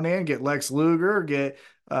 Get Conan, get Lex Luger, get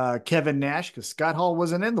Kevin Nash because Scott Hall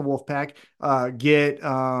wasn't in the Wolfpack. Get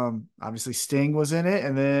obviously Sting was in it,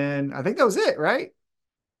 and then I think that was it, right?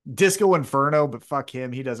 Disco Inferno, but fuck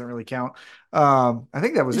him, he doesn't really count. I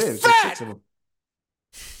think that was it. It's like 6 of them.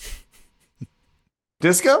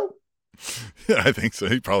 Disco? Yeah, I think so.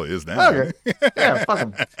 He probably is now. Okay. Yeah, fuck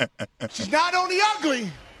him. She's not only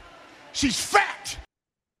ugly, she's fat.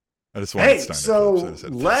 I just wanted to so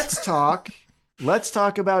let's talk. Let's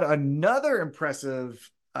talk about another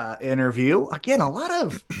impressive interview. Again,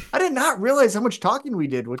 I did not realize how much talking we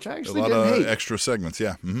did, which I actually didn't hate. Extra segments,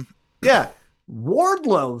 yeah. Mm-hmm. Yeah.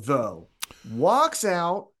 Wardlow, though, walks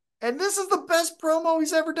out, and this is the best promo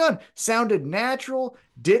he's ever done. Sounded natural,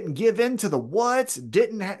 didn't give in to the what's,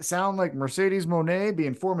 didn't sound like Mercedes Moné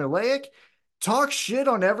being formulaic, talk shit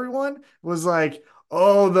on everyone, was like,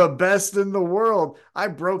 oh, the best in the world. I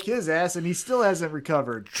broke his ass, and he still hasn't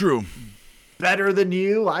recovered. True. Better than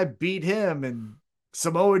you, I beat him, and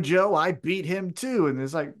Samoa Joe, I beat him too. And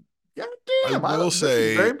it's like, God damn, I will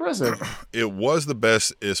say, very impressive. It was the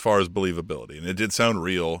best as far as believability, and it did sound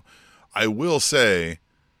real. I will say,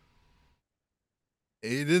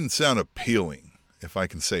 it didn't sound appealing, if I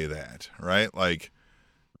can say that, right? Like,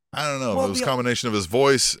 I don't know, if it was a combination of his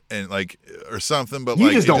voice and like, or something, but you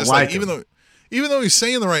like, just don't like him. even though he's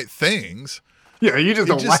saying the right things. Yeah, you just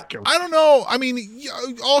don't like him. I don't know. I mean,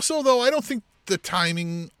 also though, I don't think the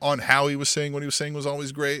timing on how he was saying what he was saying was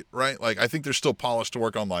always great, right? Like, I think there's still polish to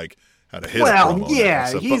work on, like how to hit. Well,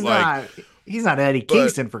 yeah, he's not Eddie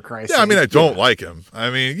Kingston for Christ's sake. Yeah, I mean, I don't like him. I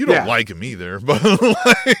mean, you don't like him either. But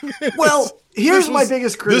like, well, here's my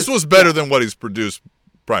biggest criticism. This was better than what he's produced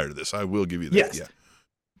prior to this. I will give you that. Yes. Yeah.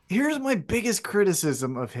 Here's my biggest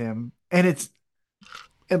criticism of him, and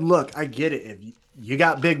look, I get it. If you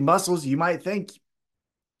got big muscles, you might think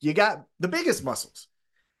you got the biggest muscles.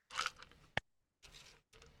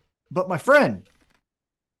 But my friend,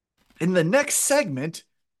 in the next segment,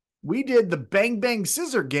 we did the Bang Bang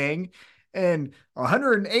Scissor Gang, and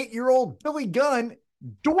 108-year-old Billy Gunn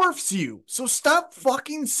dwarfs you. So stop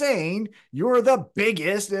fucking saying you're the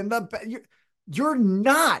biggest and you're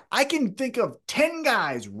not. I can think of 10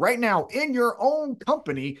 guys right now in your own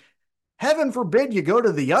company. Heaven forbid you go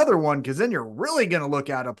to the other one, because then you're really going to look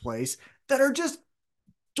out of place, that are just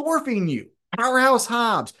dwarfing you. Powerhouse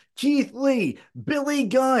Hobbs, Keith Lee, Billy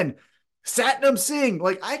Gunn, Satnam Singh.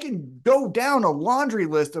 Like, I can go down a laundry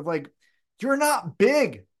list of like, you're not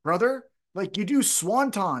big, brother. Like, you do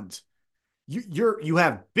swantons. You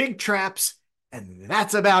have big traps, and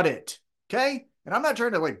that's about it. Okay? And I'm not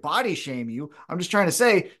trying to like body shame you. I'm just trying to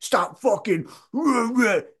say, stop fucking.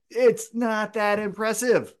 It's not that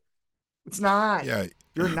impressive. It's not. Yeah,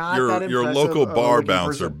 You're not that your impressive local bar looking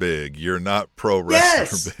bouncer person. big. You're not pro wrestler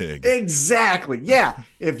Yes, big. exactly. Yeah.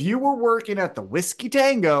 If you were working at the Whiskey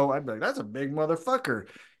Tango, I'd be like, that's a big motherfucker.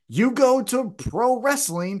 You go to pro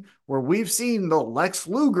wrestling where we've seen the Lex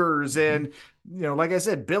Lugers and, like I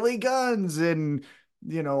said, Billy Guns and,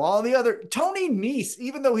 all the other Tony Nese,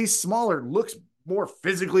 even though he's smaller, looks more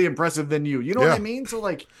physically impressive than you. You know what Yeah. I mean? So,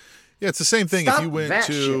 like, Yeah, it's the same thing. If stop you went that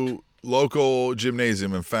to shit. local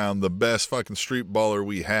gymnasium and found the best fucking street baller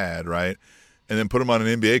we had, right? And then put him on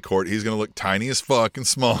an NBA court, he's going to look tiny as fuck and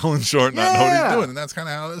small and short, not know what he's doing. And that's kind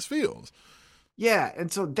of how this feels. Yeah,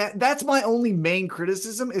 and so that's my only main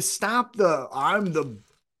criticism is stop I'm the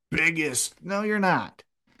biggest. No, you're not.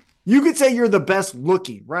 You could say you're the best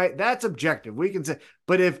looking, right? That's objective. We can say,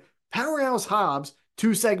 but if Powerhouse Hobbs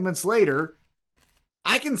 2 segments later,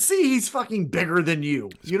 I can see he's fucking bigger than you.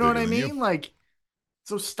 He's You know what I bigger than mean? you. Like,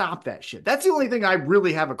 so stop that shit. That's the only thing I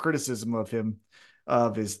really have a criticism of him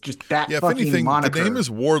of is just that Yeah, if fucking anything, moniker. the name is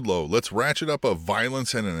Wardlow. Let's ratchet up a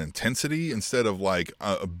violence and an intensity instead of like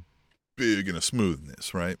a big and a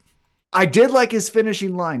smoothness, right? I did like his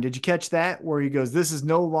finishing line. Did you catch that? Where he goes, "This is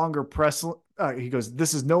no longer he goes,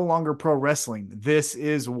 "This is no longer pro wrestling. This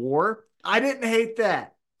is war." I didn't hate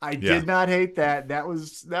that. I did not hate that. That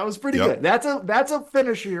was pretty good. That's a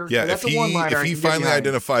finisher. Yeah, That's if a one-liner. he finally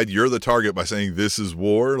identified you're the target by saying this is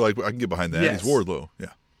war, like I can get behind that. Yes. He's Wardlow.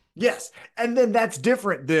 Yeah. Yes, and then that's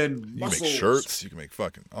different than You can muscles. make shirts. You can make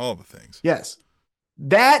fucking all the things. Yes,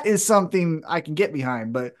 that is something I can get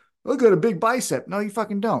behind. But look at a big bicep. No, you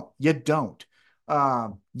fucking don't. You don't.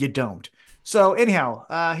 You don't. So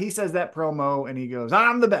anyhow, he says that promo and he goes,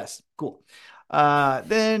 "I'm the best." Cool.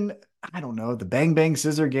 Then I don't know. The Bang Bang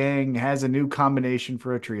Scissor Gang has a new combination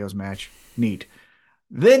for a trios match. Neat.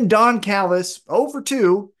 Then Don Callis, over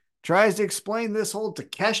 2, tries to explain this whole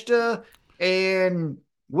Takeshita and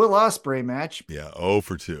Will Ospreay match. Yeah, 0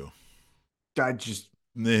 for 2. I just.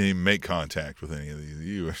 They didn't even make contact with any of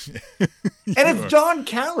these. And it's Don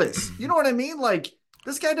Callis. You know what I mean? Like,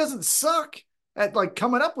 this guy doesn't suck at like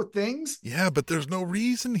coming up with things. Yeah, but there's no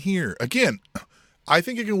reason here. Again, I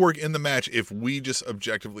think it can work in the match if we just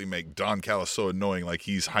objectively make Don Callis so annoying, like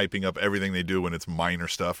he's hyping up everything they do when it's minor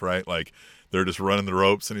stuff, right? Like they're just running the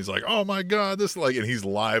ropes and he's like, "Oh my God, this," like, and he's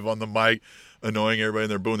live on the mic annoying everybody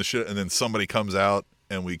and they're booing the shit. And then somebody comes out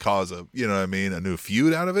and we cause a new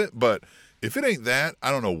feud out of it. But if it ain't that,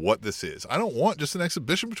 I don't know what this is. I don't want just an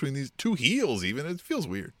exhibition between these two heels even. It feels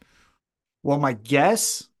weird. Well, my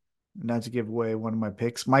guess, not to give away one of my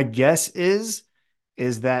picks, my guess is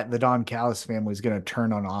that the Don Callis family is going to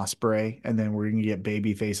turn on Ospreay and then we're going to get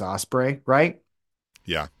babyface Ospreay, right?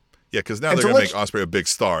 Yeah. Yeah, because now they're going to make Ospreay a big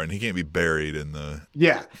star and he can't be buried in the...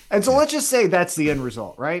 Yeah. And so let's just say that's the end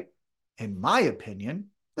result, right? In my opinion,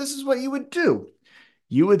 this is what you would do.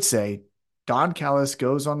 You would say Don Callis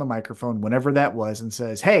goes on the microphone, whenever that was, and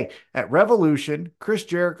says, "Hey, at Revolution, Chris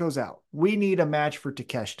Jericho's out. We need a match for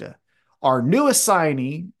Takeshita. Our new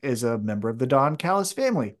assignee is a member of the Don Callis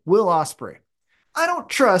family, Will Ospreay. I don't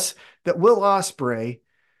trust that Will Ospreay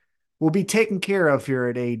will be taken care of here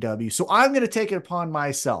at AEW. So I'm going to take it upon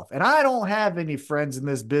myself. And I don't have any friends in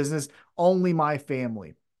this business, only my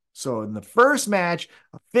family. So in the first match,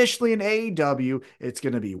 officially in AEW, it's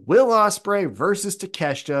going to be Will Ospreay versus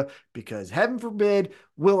Takeshita because heaven forbid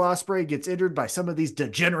Will Ospreay gets injured by some of these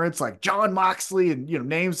degenerates like John Moxley and,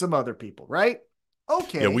 name some other people, right?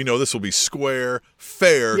 Okay. Yeah, we know this will be square,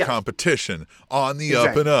 fair competition on the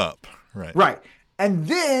up and up. Right. Right. And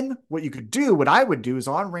then what I would do is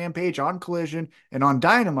on Rampage, on Collision, and on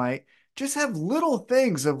Dynamite, just have little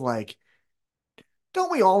things of like,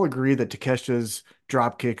 don't we all agree that Takeshita's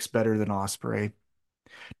dropkick's better than Ospreay?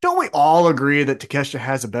 Don't we all agree that Takeshita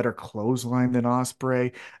has a better clothesline than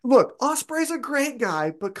Ospreay? Look, Ospreay's a great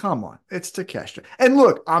guy, but come on, it's Takeshita. And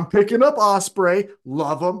look, I'm picking up Ospreay,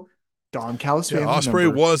 love him. Don Callis family Ospreay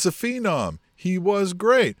member. was a phenom. He was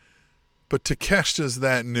great. But Takeshita's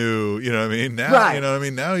that new, you know what I mean? Now, right. You know what I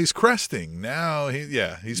mean? Now he's cresting. Now he's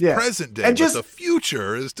present day. And but the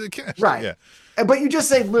future is Takeshita. Right. Yeah. But you just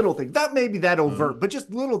say little things. Not maybe that overt, but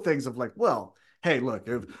just little things of like, well, hey, look,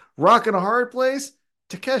 if rocking a hard place,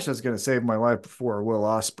 Takeshita's going to save my life before Will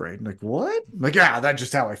Ospreay. I'm like, what? I'm like, yeah, that's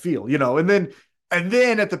just how I feel, And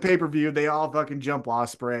then at the pay-per-view, they all fucking jump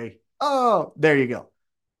Ospreay. Oh, there you go.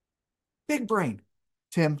 Big brain.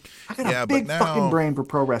 Tim, I got a big fucking brain for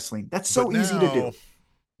pro wrestling. That's so easy to do.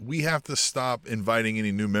 We have to stop inviting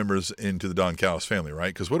any new members into the Don Callis family,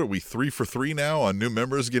 right? Because what are we, 3 for 3 now on new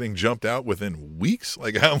members getting jumped out within weeks?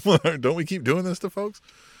 Like, don't we keep doing this to folks?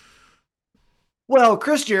 Well,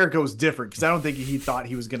 Chris Jericho was different because I don't think he thought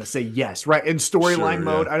he was going to say yes, right? In storyline Sure,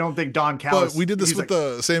 mode, yeah. I don't think Don But Callis. we did this he's with like,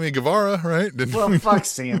 the Sammy Guevara, right? Didn't well, we? fuck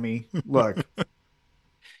Sammy. Look,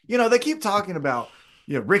 they keep talking about,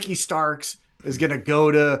 Ricky Starks is going to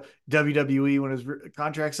go to WWE when his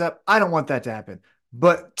contract's up. I don't want that to happen.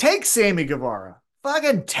 But take Sammy Guevara.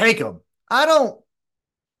 Fucking take him. I don't,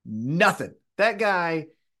 nothing. That guy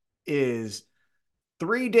is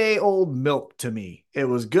 3-day-old milk to me. It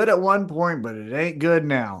was good at one point, but it ain't good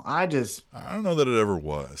now. I don't know that it ever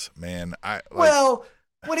was, man. Well,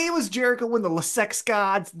 when he was Jericho, when the Sex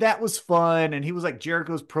Gods, that was fun, and he was like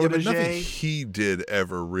Jericho's yeah, but nothing protege. he did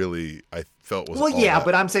ever really, I felt was. Well, all yeah, that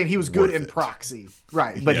but I'm saying he was good worth in it. proxy,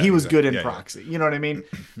 right? But Yeah, he was exactly. good in Yeah, proxy. You know what I mean?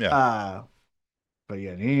 Yeah. But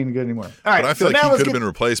yeah, he ain't good anymore. All right, But I feel so like now he let's could have get. been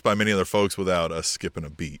replaced by many other folks without us skipping a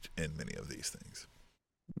beat in many of these things.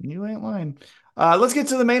 You ain't lying. Let's get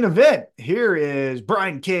to the main event. Here is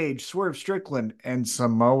Brian Cage, Swerve Strickland, and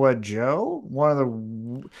Samoa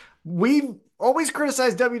Joe. We've always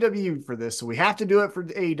criticized WWE for this, so we have to do it for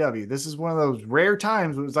AEW. This is one of those rare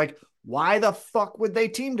times when it's like, why the fuck would they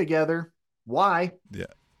team together? Why? Yeah,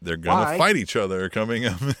 they're gonna fight each other coming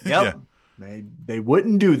up. Yep. Yeah. They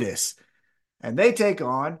wouldn't do this. And they take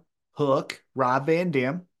on Hook, Rob Van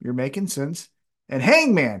Dam. You're making sense. And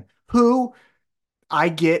Hangman, who I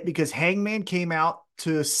get because Hangman came out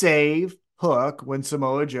to save Hook when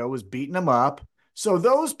Samoa Joe was beating him up. So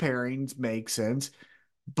those pairings make sense.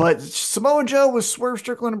 But Samoa Joe with Swerve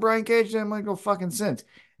Strickland and Brian Cage didn't make no fucking sense.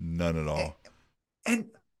 None at all. And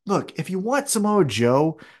look, if you want Samoa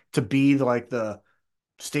Joe to be like the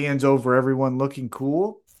stands over everyone looking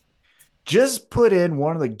cool, just put in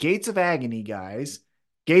one of the Gates of Agony guys,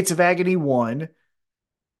 Gates of Agony 1,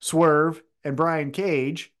 Swerve, and Brian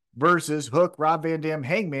Cage versus Hook, Rob Van Dam,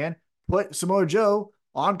 Hangman. Put Samoa Joe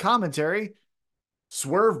on commentary.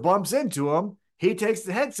 Swerve bumps into him. He takes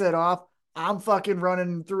the headset off. I'm fucking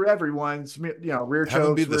running through everyone's, rear Have him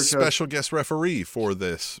chokes. be the special guest referee for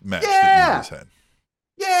this match that Yeah. you just had.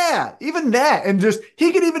 Yeah, even that. And just,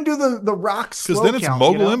 he could even do the rock slow Because then it's count,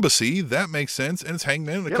 Mogul Embassy. That makes sense. And it's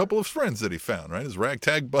Hangman and a Yep. couple of friends that he found, right? His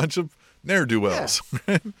ragtag bunch of ne'er-do-wells.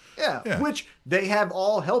 Yeah. Yeah. Which they have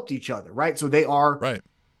all helped each other, right? So they are Right.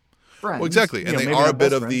 friends. Well, exactly. And they maybe are a not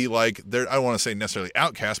bit best of the, like, they're, I don't want to say necessarily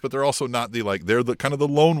outcast, but they're also not the, like, they're the kind of the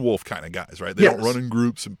lone wolf kind of guys, right? They don't run in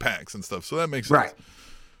groups and packs and stuff. So that makes sense. Right.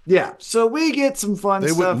 Yeah. So we get some fun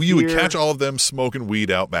stuff. You would catch all of them smoking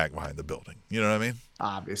weed out back behind the building. You know what I mean?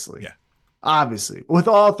 Obviously. Yeah. Obviously. With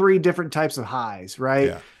all three different types of highs,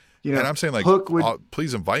 right? Yeah. And I'm saying, like, Hook would,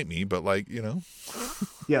 please invite me, but, like, yeah,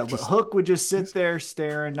 but Hook would just sit there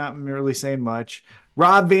staring, not really saying much.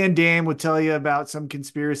 Rob Van Dam would tell you about some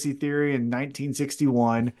conspiracy theory in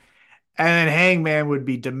 1961. And then Hangman would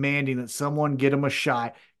be demanding that someone get him a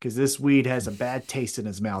shot because this weed has a bad taste in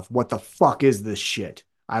his mouth. What the fuck is this shit?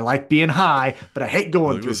 I like being high, but I hate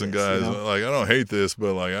going like, through listen, this. guys, like, I don't hate this,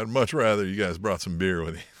 but, like, I'd much rather you guys brought some beer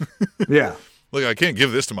with you. Yeah. Look, I can't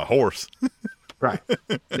give this to my horse. Right.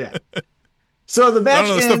 Yeah. So the match I don't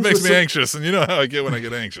know, this stuff ends makes with me anxious, and you know how I get when I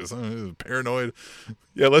get anxious. I'm paranoid.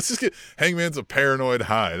 Yeah, let's just get Hangman's a paranoid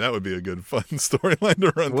high. That would be a good, fun storyline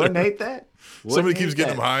to run Wouldn't through. hate that. Somebody keeps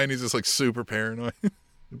getting him high, and he's just like super paranoid.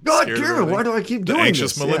 God Scared of damn it! everything. Why do I keep The doing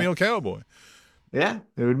anxious this? millennial cowboy. Yeah,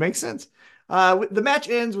 it would make sense. The match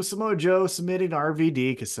ends with Samoa Joe submitting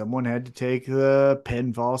RVD because someone had to take the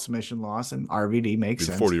pinfall submission loss, and RVD makes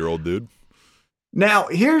Be the sense. 40-year-old dude. Now,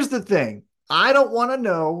 here's the thing. I don't want to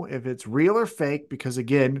know if it's real or fake because,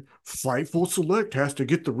 again, Fightful Select has to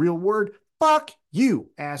get the real word. Fuck you,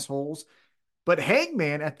 assholes. But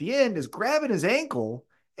Hangman at the end is grabbing his ankle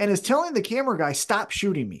and is telling the camera guy, stop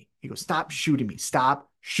shooting me. He goes, stop shooting me. Stop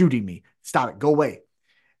shooting me. Stop it. Go away.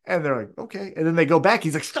 And they're like, okay. And then they go back.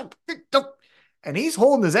 He's like, stop. And he's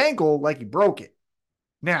holding his ankle like he broke it.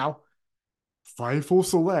 Now, Fightful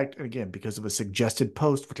Select, and again, because of a suggested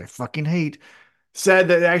post, which I fucking hate, said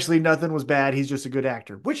that actually nothing was bad. He's just a good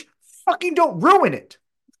actor, which fucking don't ruin it.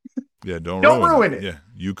 Yeah, don't ruin it. Yeah,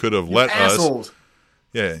 you could have let assholes. us.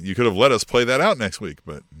 Yeah, you could have let us play that out next week,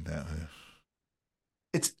 but no.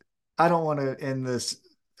 I don't want to end this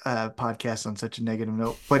podcast on such a negative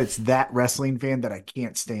note, but it's that wrestling fan that I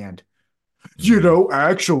can't stand.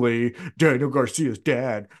 Actually, Daniel Garcia's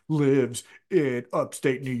dad lives in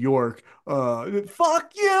upstate New York.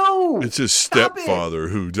 Fuck you! It's his Stop stepfather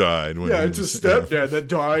who died. it's his stepdad that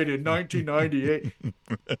died in 1998.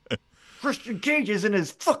 Christian Cage isn't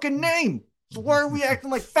his fucking name. So why are we acting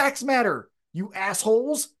like facts matter? You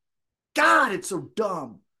assholes! God, it's so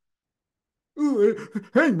dumb.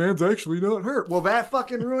 Hangman's actually not hurt. Well, that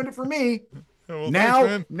fucking ruined it for me. Well, now,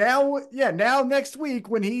 thanks, man. now next week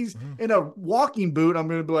when he's in a walking boot, I'm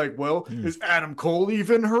going to be like, well, is Adam Cole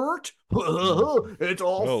even hurt? It's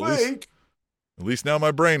all Well, fake. At least now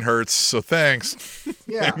my brain hurts, so thanks.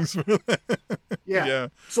 Yeah. Thanks for that. Yeah.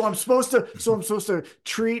 So I'm supposed to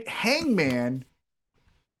treat Hangman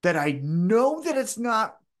that I know that it's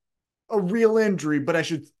not a real injury, but I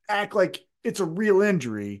should act like it's a real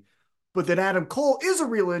injury. But that Adam Cole is a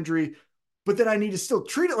real injury, but then I need to still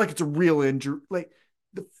treat it like it's a real injury. Like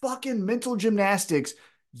the fucking mental gymnastics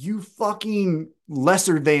you fucking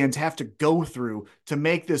lesser thans have to go through to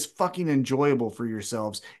make this fucking enjoyable for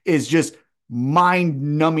yourselves is just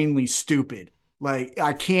mind-numbingly stupid. Like,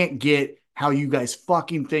 I can't get how you guys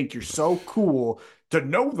fucking think you're so cool to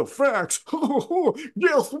know the facts.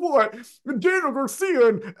 Guess what? Daniel Garcia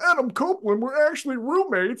and Adam Copeland were actually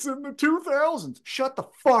roommates in the 2000s. Shut the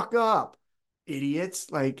fuck up, idiots.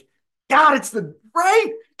 Like, God, it's the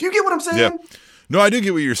right. Do you get what I'm saying? Yeah. No, I do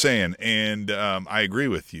get what you're saying, and I agree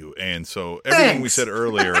with you. And so everything we said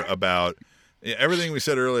earlier about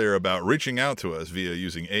reaching out to us via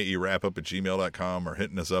using aewrapup@gmail.com or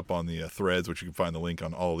hitting us up on the threads, which you can find the link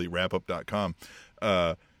on allelitewrapup.com,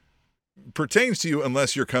 pertains to you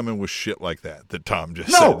unless you're coming with shit like that Tom just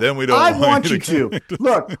said. Then we don't. I want you to.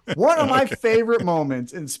 Look, one of my favorite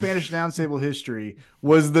moments in Spanish Announce Table history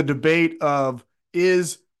was the debate of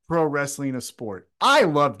is pro wrestling a sport. I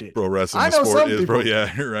loved it. Pro wrestling a sport is pro.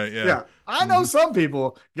 Yeah, you're right. Yeah. I know some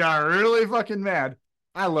people got really fucking mad.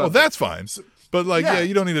 I love. Well, that's fine. But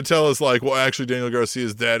you don't need to tell us like, well, actually, Daniel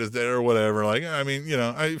Garcia's dad is dead or whatever. Like, I mean,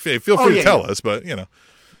 feel free to tell us, but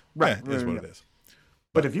right, it is what it is.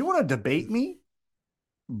 But if you want to debate me,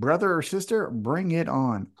 brother or sister, bring it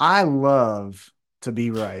on. I love to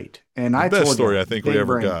be right. And the best story I think we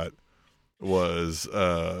ever got was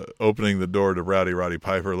opening the door to Roddy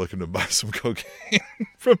Piper looking to buy some cocaine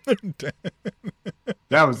from their dad.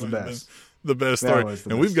 That was the best. The best story.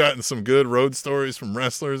 And we've gotten some good road stories from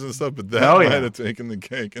wrestlers and stuff, but that might have taken the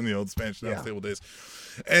cake in the old Spanish Announce Table days.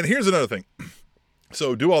 And here's another thing.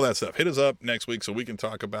 So do all that stuff. Hit us up next week so we can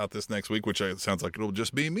talk about this next week, which sounds like it'll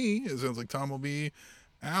just be me. It sounds like Tom will be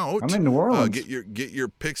out. I'm in New Orleans. Get your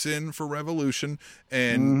picks in for Revolution,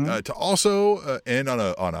 and to also end on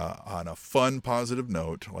a fun, positive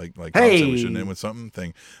note, like Tom said, we should end with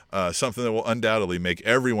something that will undoubtedly make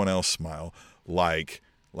everyone else smile, like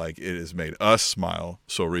it has made us smile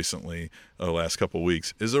so recently the last couple of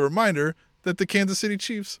weeks. Is a reminder that the Kansas City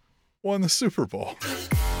Chiefs won the Super Bowl.